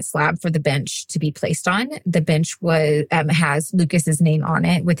cement slab for the bench to be placed on. The bench has Lucas's name on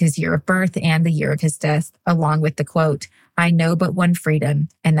it with his year of birth and the year of his death, along with the quote, "I know but one freedom,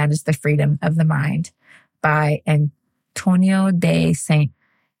 and that is the freedom of the mind," by Antonio de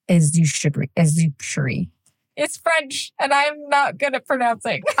Saint-Exupéry. It's French, and I'm not good at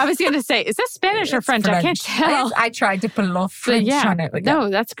pronouncing. I was going to say, is that Spanish or French? I can't tell. I tried to put a little French on it. Like, no,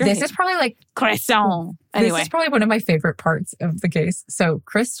 that's great. This is probably like croissant. Anyway. This is probably one of my favorite parts of the case. So,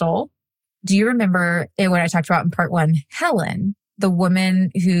 Crystal, do you remember what I talked about in part 1? Helen, the woman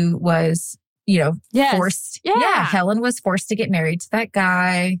who was, forced. Yeah, Helen was forced to get married to that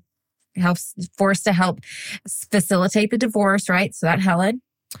guy, forced to help facilitate the divorce, right? So that Helen.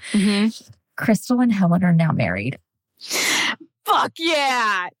 Mm-hmm. Crystal and Helen are now married. Fuck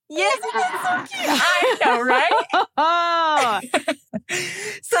yeah. Yes, it is so cute. I know, right?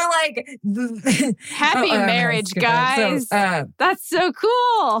 So like... Happy marriage, guys. So, that's so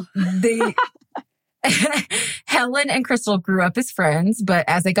cool. Helen and Crystal grew up as friends, but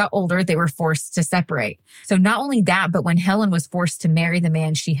as they got older, they were forced to separate. So not only that, but when Helen was forced to marry the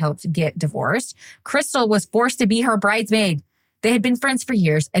man she helped get divorced, Crystal was forced to be her bridesmaid. They had been friends for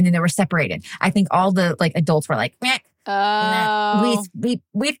years, and then they were separated. I think all the adults were like, meh. Oh. We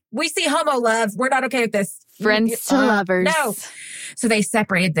see homo love. We're not okay with this. Friends to lovers. No. So they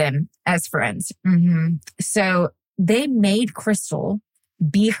separated them as friends. Mm-hmm. So they made Crystal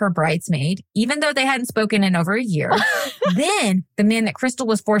be her bridesmaid, even though they hadn't spoken in over a year. Then the man that Crystal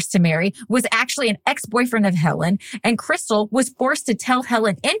was forced to marry was actually an ex-boyfriend of Helen, and Crystal was forced to tell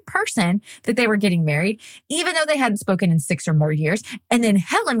Helen in person that they were getting married, even though they hadn't spoken in 6 or more years. And then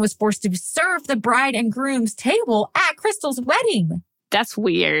Helen was forced to serve the bride and groom's table at Crystal's wedding. That's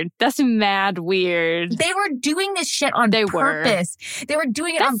weird. That's mad weird. They were doing this shit on purpose. They were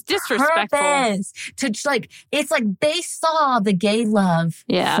doing it on disrespectful. Purpose. It's like they saw the gay love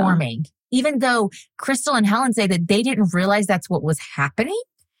forming. Even though Crystal and Helen say that they didn't realize that's what was happening.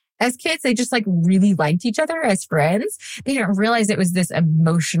 As kids, they just really liked each other as friends. They didn't realize it was this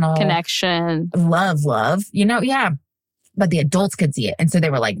emotional connection. Love, yeah. But the adults could see it. And so they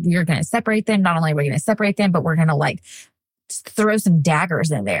were like, we're going to separate them. Not only are we going to separate them, but we're going to throw some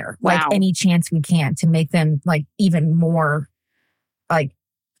daggers in there, any chance we can to make them even more, I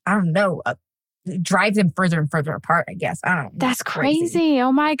don't know, drive them further and further apart, I guess. I don't know. That's crazy.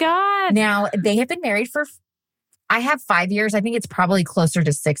 Oh my God. Now, they have been married for, I have 5 years. I think it's probably closer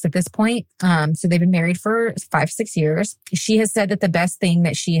to 6 at this point. So they've been married for 5-6 years. She has said that the best thing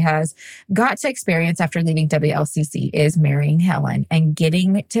that she has got to experience after leaving WLCC is marrying Helen and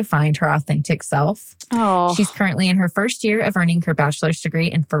getting to find her authentic self. Oh. She's currently in her first year of earning her bachelor's degree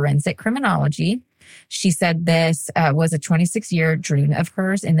in forensic criminology. She said this was a 26-year dream of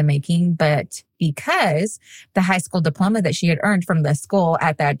hers in the making, but because the high school diploma that she had earned from the school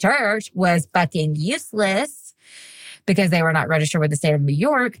at that church was fucking useless because they were not registered with the state of New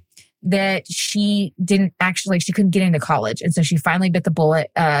York, that she couldn't get into college. And so she finally bit the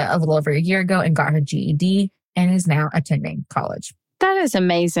bullet a little over a year ago and got her GED and is now attending college. That is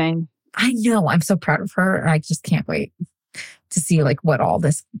amazing. I know. I'm so proud of her. I just can't wait to see like what all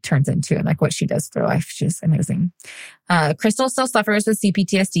this turns into and like what she does through life. She's amazing. Crystal still suffers with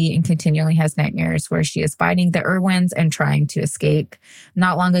CPTSD and continually has nightmares where she is fighting the Irwins and trying to escape.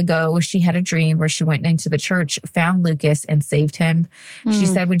 Not long ago, she had a dream where she went into the church, found Lucas, and saved him. She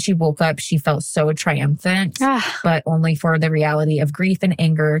said when she woke up, she felt so triumphant, but only for the reality of grief and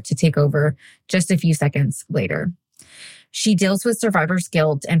anger to take over just a few seconds later. She deals with survivor's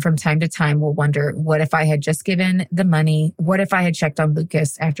guilt and from time to time will wonder, what if I had just given the money? What if I had checked on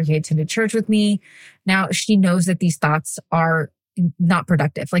Lucas after he attended church with me? Now, she knows that these thoughts are not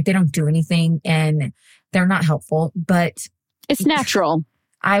productive. Like they don't do anything and they're not helpful, but it's natural.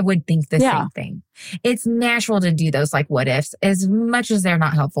 I would think the same thing. It's natural to do those like what ifs as much as they're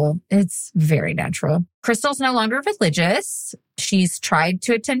not helpful. It's very natural. Crystal's no longer religious. She's tried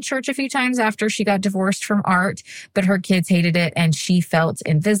to attend church a few times after she got divorced from Art, but her kids hated it and she felt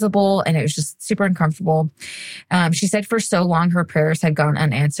invisible and it was just super uncomfortable. She said for so long her prayers had gone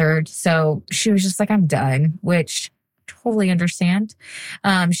unanswered. So she was just like, I'm done, which I totally understand.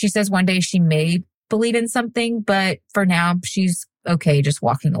 She says one day she may believe in something, but for now she's okay just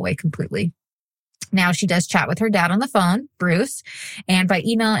walking away completely. Now she does chat with her dad on the phone, Bruce, and by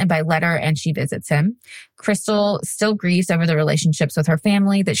email and by letter, and she visits him. Crystal still grieves over the relationships with her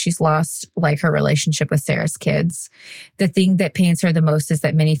family that she's lost, like her relationship with Sarah's kids. The thing that pains her the most is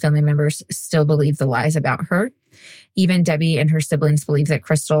that many family members still believe the lies about her. Even Debbie and her siblings believe that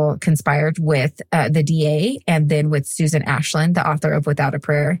Crystal conspired with the DA and then with Susan Ashland, the author of Without a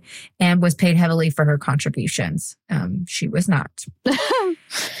Prayer, and was paid heavily for her contributions. She was not.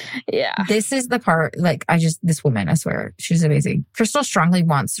 Yeah. This is the part, this woman, I swear, she's amazing. Crystal strongly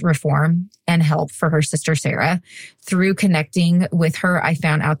wants reform and help for her sister, Sarah. Through connecting with her, I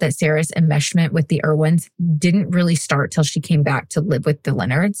found out that Sarah's enmeshment with the Irwins didn't really start till she came back to live with the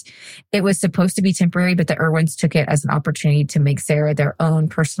Leonards. It was supposed to be temporary, but the Irwins took it as an opportunity to make Sarah their own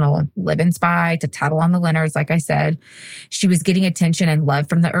personal live-in spy, to tattle on the Leonards, like I said. She was getting attention and love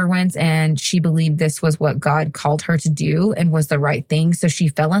from the Irwins, and she believed this was what God called her to do and was the right thing. So she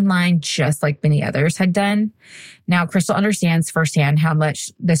fell in line just like many others had done. Now, Crystal understands firsthand how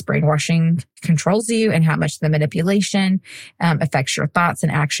much this brainwashing controls you and how much the manipulation affects your thoughts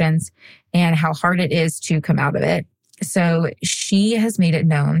and actions and how hard it is to come out of it. So she has made it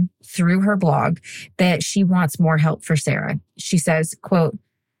known through her blog that she wants more help for Sarah. She says, quote,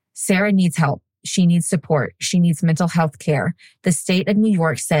 Sarah needs help. She needs support. She needs mental health care. The state of New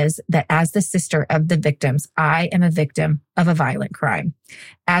York says that as the sister of the victims, I am a victim of a violent crime.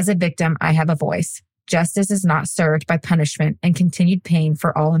 As a victim, I have a voice. Justice is not served by punishment and continued pain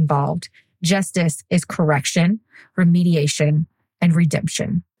for all involved. Justice is correction, remediation, and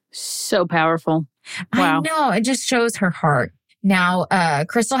redemption. So powerful. Wow. I know. It just shows her heart. Now,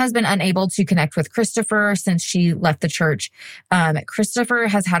 Crystal has been unable to connect with Christopher since she left the church. Christopher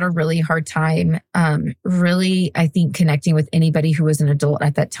has had a really hard time, really, I think, connecting with anybody who was an adult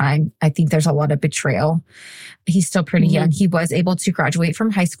at that time. I think there's a lot of betrayal. He's still pretty young. He was able to graduate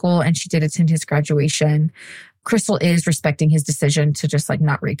from high school and she did attend his graduation. Crystal is respecting his decision to just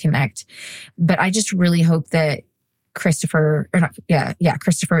not reconnect. But I just really hope that Christopher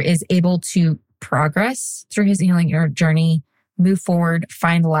is able to progress through his healing journey, move forward,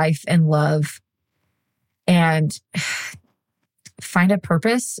 find life and love, and find a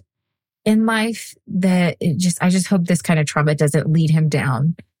purpose in life that I just hope this kind of trauma doesn't lead him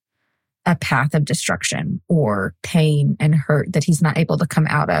down a path of destruction or pain and hurt that he's not able to come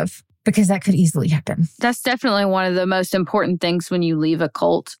out of, because that could easily happen. That's definitely one of the most important things when you leave a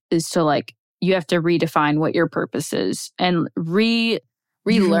cult is to you have to redefine what your purpose is and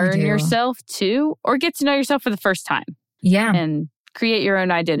relearn yourself too, or get to know yourself for the first time. Yeah. And create your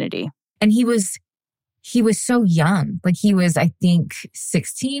own identity. And he was so young. He was, I think,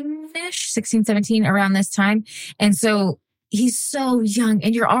 16, 17, around this time. And so he's so young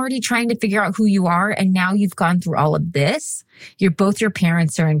and you're already trying to figure out who you are. And now you've gone through all of this. Both your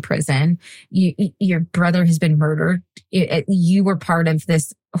parents are in prison. Your brother has been murdered. You were part of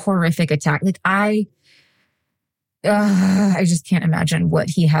this horrific attack. Like I just can't imagine what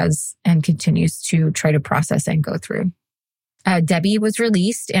he has and continues to try to process and go through. Debbie was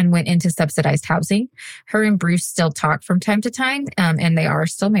released and went into subsidized housing. Her and Bruce still talk from time to time, and they are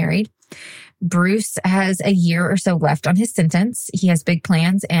still married. Bruce has a year or so left on his sentence. He has big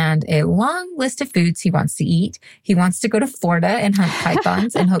plans and a long list of foods he wants to eat. He wants to go to Florida and hunt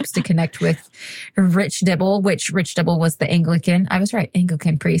pythons and hopes to connect with Rich Dibble, which Rich Dibble was the Anglican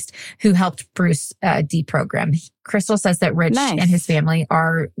priest who helped Bruce deprogram. Crystal says that Rich and his family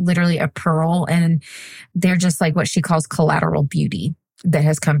are literally a pearl, and they're just like what she calls collateral beauty that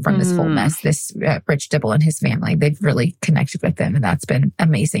has come from this whole mess, this Rich Dibble and his family. They've really connected with them, and that's been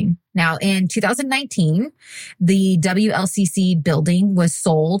amazing. Now, in 2019, the WLCC building was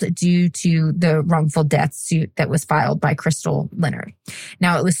sold due to the wrongful death suit that was filed by Crystal Leonard.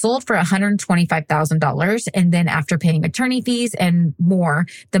 Now, it was sold for $125,000, and then after paying attorney fees and more,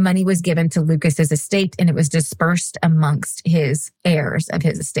 the money was given to Lucas's estate, and it was dispersed amongst his heirs of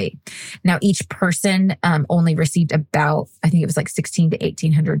his estate. Now, each person only received about, I think it was like $1,600 to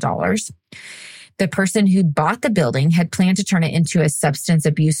 $1,800. The person who bought the building had planned to turn it into a substance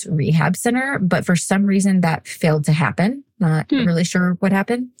abuse rehab center, but for some reason that failed to happen. Not really sure what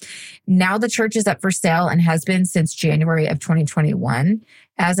happened. Now the church is up for sale and has been since January of 2021.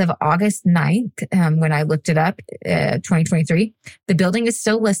 As of August 9th, when I looked it up, 2023, the building is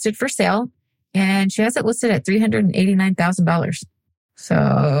still listed for sale, and she has it listed at $389,000. So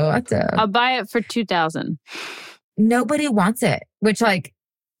I'll buy it for $2,000. Nobody wants it, which like,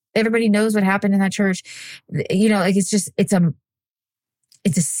 everybody knows what happened in that church. You know, like it's a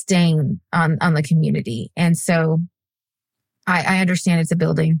stain on the community. And so I understand it's a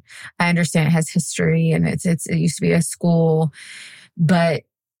building. I understand it has history and it used to be a school, but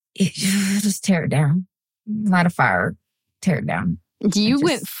just tear it down. Light a fire, tear it down. You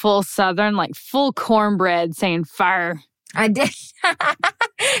went full Southern, like full cornbread saying fire. I did.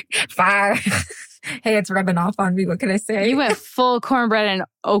 Fire. Hey, it's rubbing off on me. What can I say? You went full cornbread and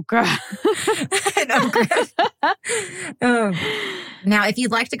okra. Now, if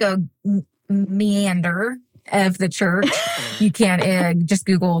you'd like to go meander of the church, you can just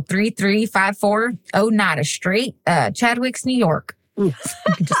Google 3354 Oneida Street, Chadwicks, New York. You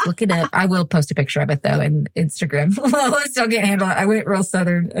can just look it up. I will post a picture of it, though, in Instagram. I still can't handle it. I went real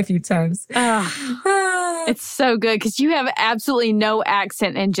Southern a few times. It's so good because you have absolutely no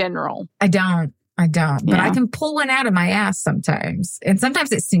accent in general. I don't. But I can pull one out of my ass sometimes. And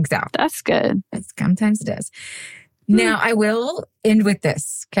sometimes it sinks out. That's good. Sometimes it does. Now, I will end with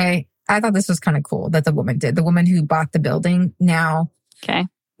this, okay? I thought this was kind of cool that the woman did. The woman who bought the building. Now,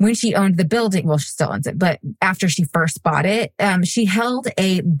 when she owned the building, well, she still owns it, but after she first bought it, she held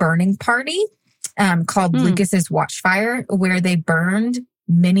a burning party called Lucas's Watchfire, where they burned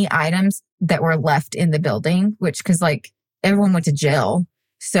many items that were left in the building, because like everyone went to jail.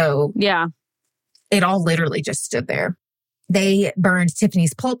 So it all literally just stood there. They burned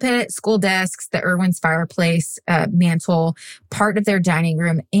Tiffany's pulpit, school desks, the Irwin's fireplace, mantle, part of their dining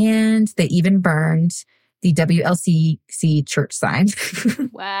room, and they even burned the WLCC church sign.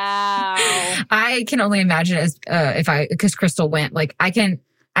 Wow. I can only imagine because Crystal went, like I can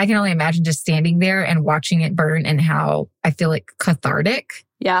only imagine just standing there and watching it burn and how I feel like cathartic.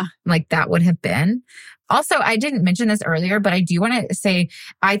 Yeah. Like that would have been. Also, I didn't mention this earlier, but I do want to say,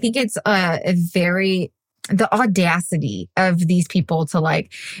 I think it's the audacity of these people to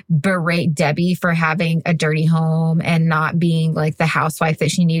like berate Debbie for having a dirty home and not being like the housewife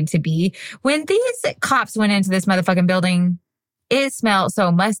that she needed to be. When these cops went into this motherfucking building, it smelled so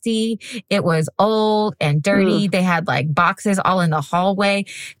musty. It was old and dirty. They had like boxes all in the hallway.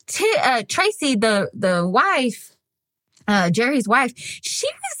 Tracy, the wife, Jerry's wife, she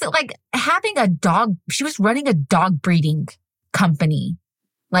was like having a dog. She was running a dog breeding company.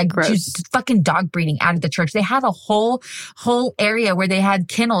 Like just fucking dog breeding out of the church. They had a whole area where they had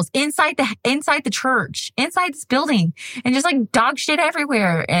kennels inside the church, inside this building, and just like dog shit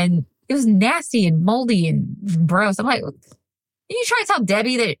everywhere. And it was nasty and moldy and gross. I'm like, you try to tell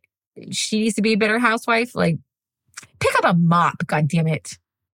Debbie that she needs to be a better housewife? Like, pick up a mop, goddammit.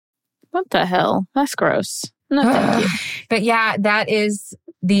 What the hell? That's gross. No, thank you. But yeah, that is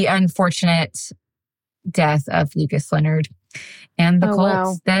the unfortunate death of Lucas Leonard and the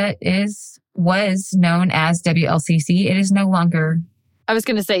cult that was known as WLCC. It is no longer I was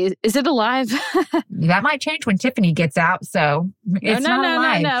going to say, is it alive? That might change when Tiffany gets out. So it's not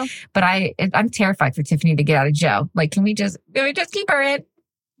alive. No. But I'm terrified for Tiffany to get out of jail. Like, can we just keep her in?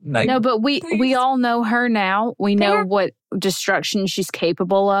 Like, no, but we all know her now. We know what destruction she's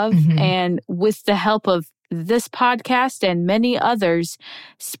capable of. Mm-hmm. And with the help of this podcast and many others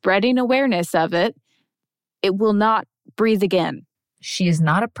spreading awareness of it, it will not breathe again. She is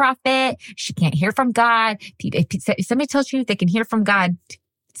not a prophet. She can't hear from God. If somebody tells you they can hear from God,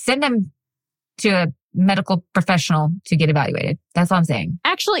 send them to a medical professional to get evaluated. That's all I'm saying.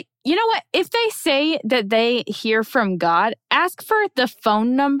 Actually, you know what? If they say that they hear from God, ask for the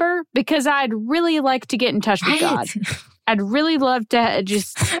phone number, because I'd really like to get in touch with God. I'd really love to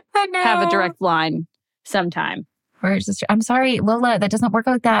just have a direct line sometime. Where's this? I'm sorry, Lola, that doesn't work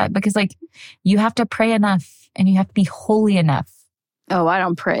like that, because like you have to pray enough and you have to be holy enough. Oh, I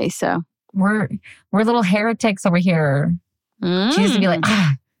don't pray, so. We're little heretics over here. Jesus would be like,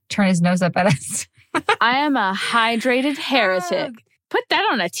 turn his nose up at us. I am a hydrated heretic. Put that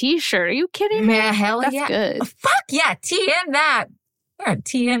on a t-shirt. Are you kidding me? Yeah, hell That's yeah. good. Oh, fuck yeah, TM that. We're gonna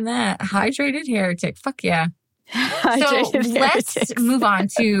TM that. Hydrated heretic. Fuck yeah. So let's move on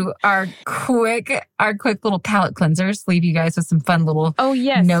to our quick little palate cleansers. Leave you guys with some fun little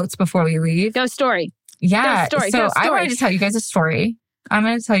notes before we leave. Go story. Yeah. Go story. So I wanted to tell you guys a story. I'm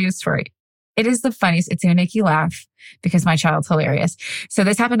going to tell you a story. It is the funniest. It's going to make you laugh because my child's hilarious. So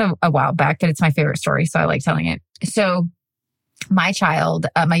this happened a while back, but it's my favorite story, so I like telling it. So my child,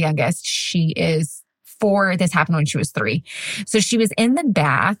 my youngest, she is 4. This happened when she was 3. So she was in the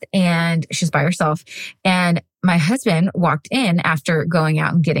bath and she's by herself. And my husband walked in after going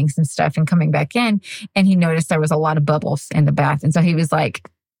out and getting some stuff and coming back in. And he noticed there was a lot of bubbles in the bath. And so he was like,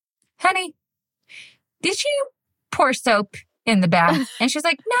 honey, did you pour soap in the bath? And she's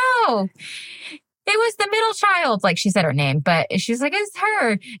like, no, it was the middle child. Like, she said her name, but she's like, it's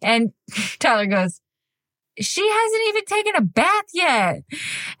her. And Tyler goes, she hasn't even taken a bath yet.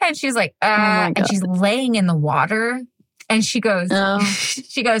 And she's like, and she's laying in the water. And she goes, it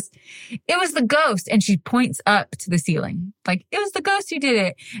was the ghost. And she points up to the ceiling. Like, it was the ghost who did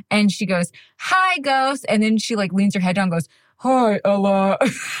it. And she goes, hi, ghost. And then she like leans her head down and goes, hi, Allah.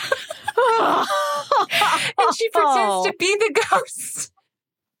 And she pretends to be the ghost.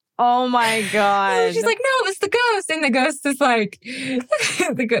 Oh my God. And she's like, no, it's the ghost. And the ghost is like,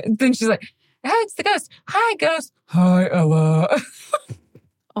 then she's like, oh, it's the ghost. Hi, ghost. Hi, Allah.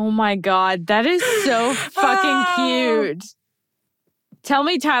 Oh my God. That is so fucking cute. Tell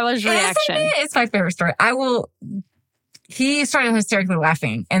me Tyler's reaction. It's my favorite story. He started hysterically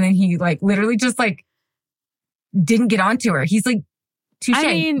laughing. And then he like literally just like didn't get onto her. He's like, touche, I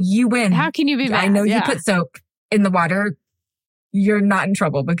mean, you win. How can you be mad? I know you put soap in the water. You're not in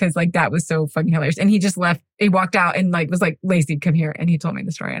trouble, because like that was so fucking hilarious. And he just left. He walked out and like was like, Lacey, come here. And he told me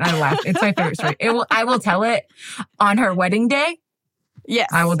the story and I laughed. It's my favorite story. I will tell it on her wedding day. Yes.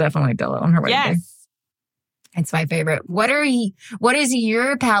 I will definitely tell it on her wedding day. It's my favorite. What is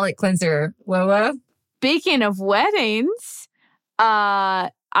your palate cleanser, Lola? Speaking of weddings, Oh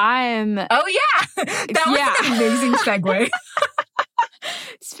yeah. That was an amazing segue.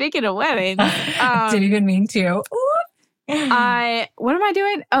 Speaking of weddings. Didn't even mean to. What am I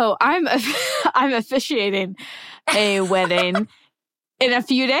doing? Oh, I'm officiating a wedding in a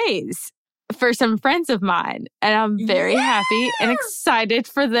few days for some friends of mine. And I'm very happy and excited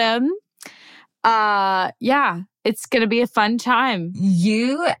for them. It's going to be a fun time.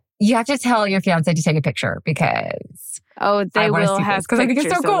 You have to tell your fiance to take a picture, because they will have pictures. Because I think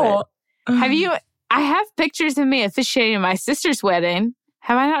it's so cool. I have pictures of me officiating my sister's wedding.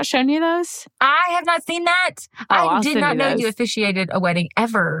 Have I not shown you those? I have not seen that. I did not know you officiated a wedding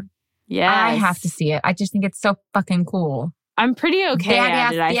ever. Yeah. I have to see it. I just think it's so fucking cool. I'm pretty okay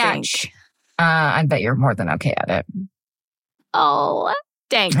at it, I think. I bet you're more than okay at it. Oh,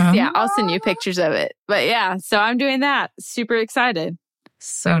 thanks. Yeah, I'll send you pictures of it. But yeah, so I'm doing that. Super excited.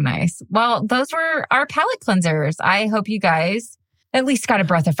 So nice. Well, those were our palate cleansers. I hope you guys at least got a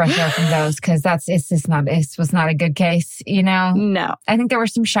breath of fresh air from those, because it was not a good case, you know? No. I think there were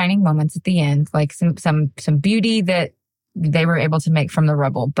some shining moments at the end, like some beauty that they were able to make from the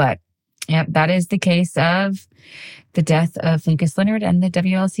rubble. But yeah, that is the case of the death of Lucas Leonard and the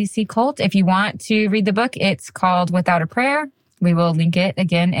WLCC cult. If you want to read the book, it's called Without a Prayer. We will link it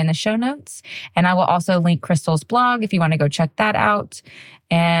again in the show notes. And I will also link Crystal's blog if you want to go check that out.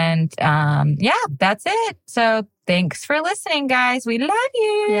 And that's it. So thanks for listening, guys. We love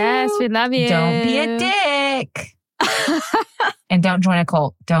you. Yes, we love you. Don't be a dick. And don't join a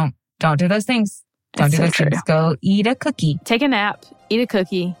cult. Don't do those things. Don't do those things. Go eat a cookie. Take a nap. Eat a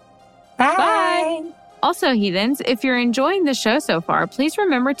cookie. Bye. Bye. Also, heathens, if you're enjoying the show so far, please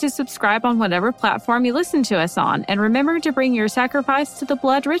remember to subscribe on whatever platform you listen to us on, and remember to bring your sacrifice to the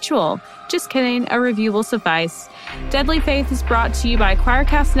blood ritual. Just kidding, a review will suffice. Deadly Faith is brought to you by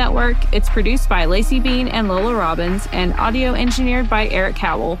Choircast Network. It's produced by Lacey Bean and Lola Robbins, and audio engineered by Eric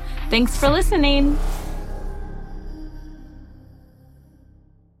Cowell. Thanks for listening.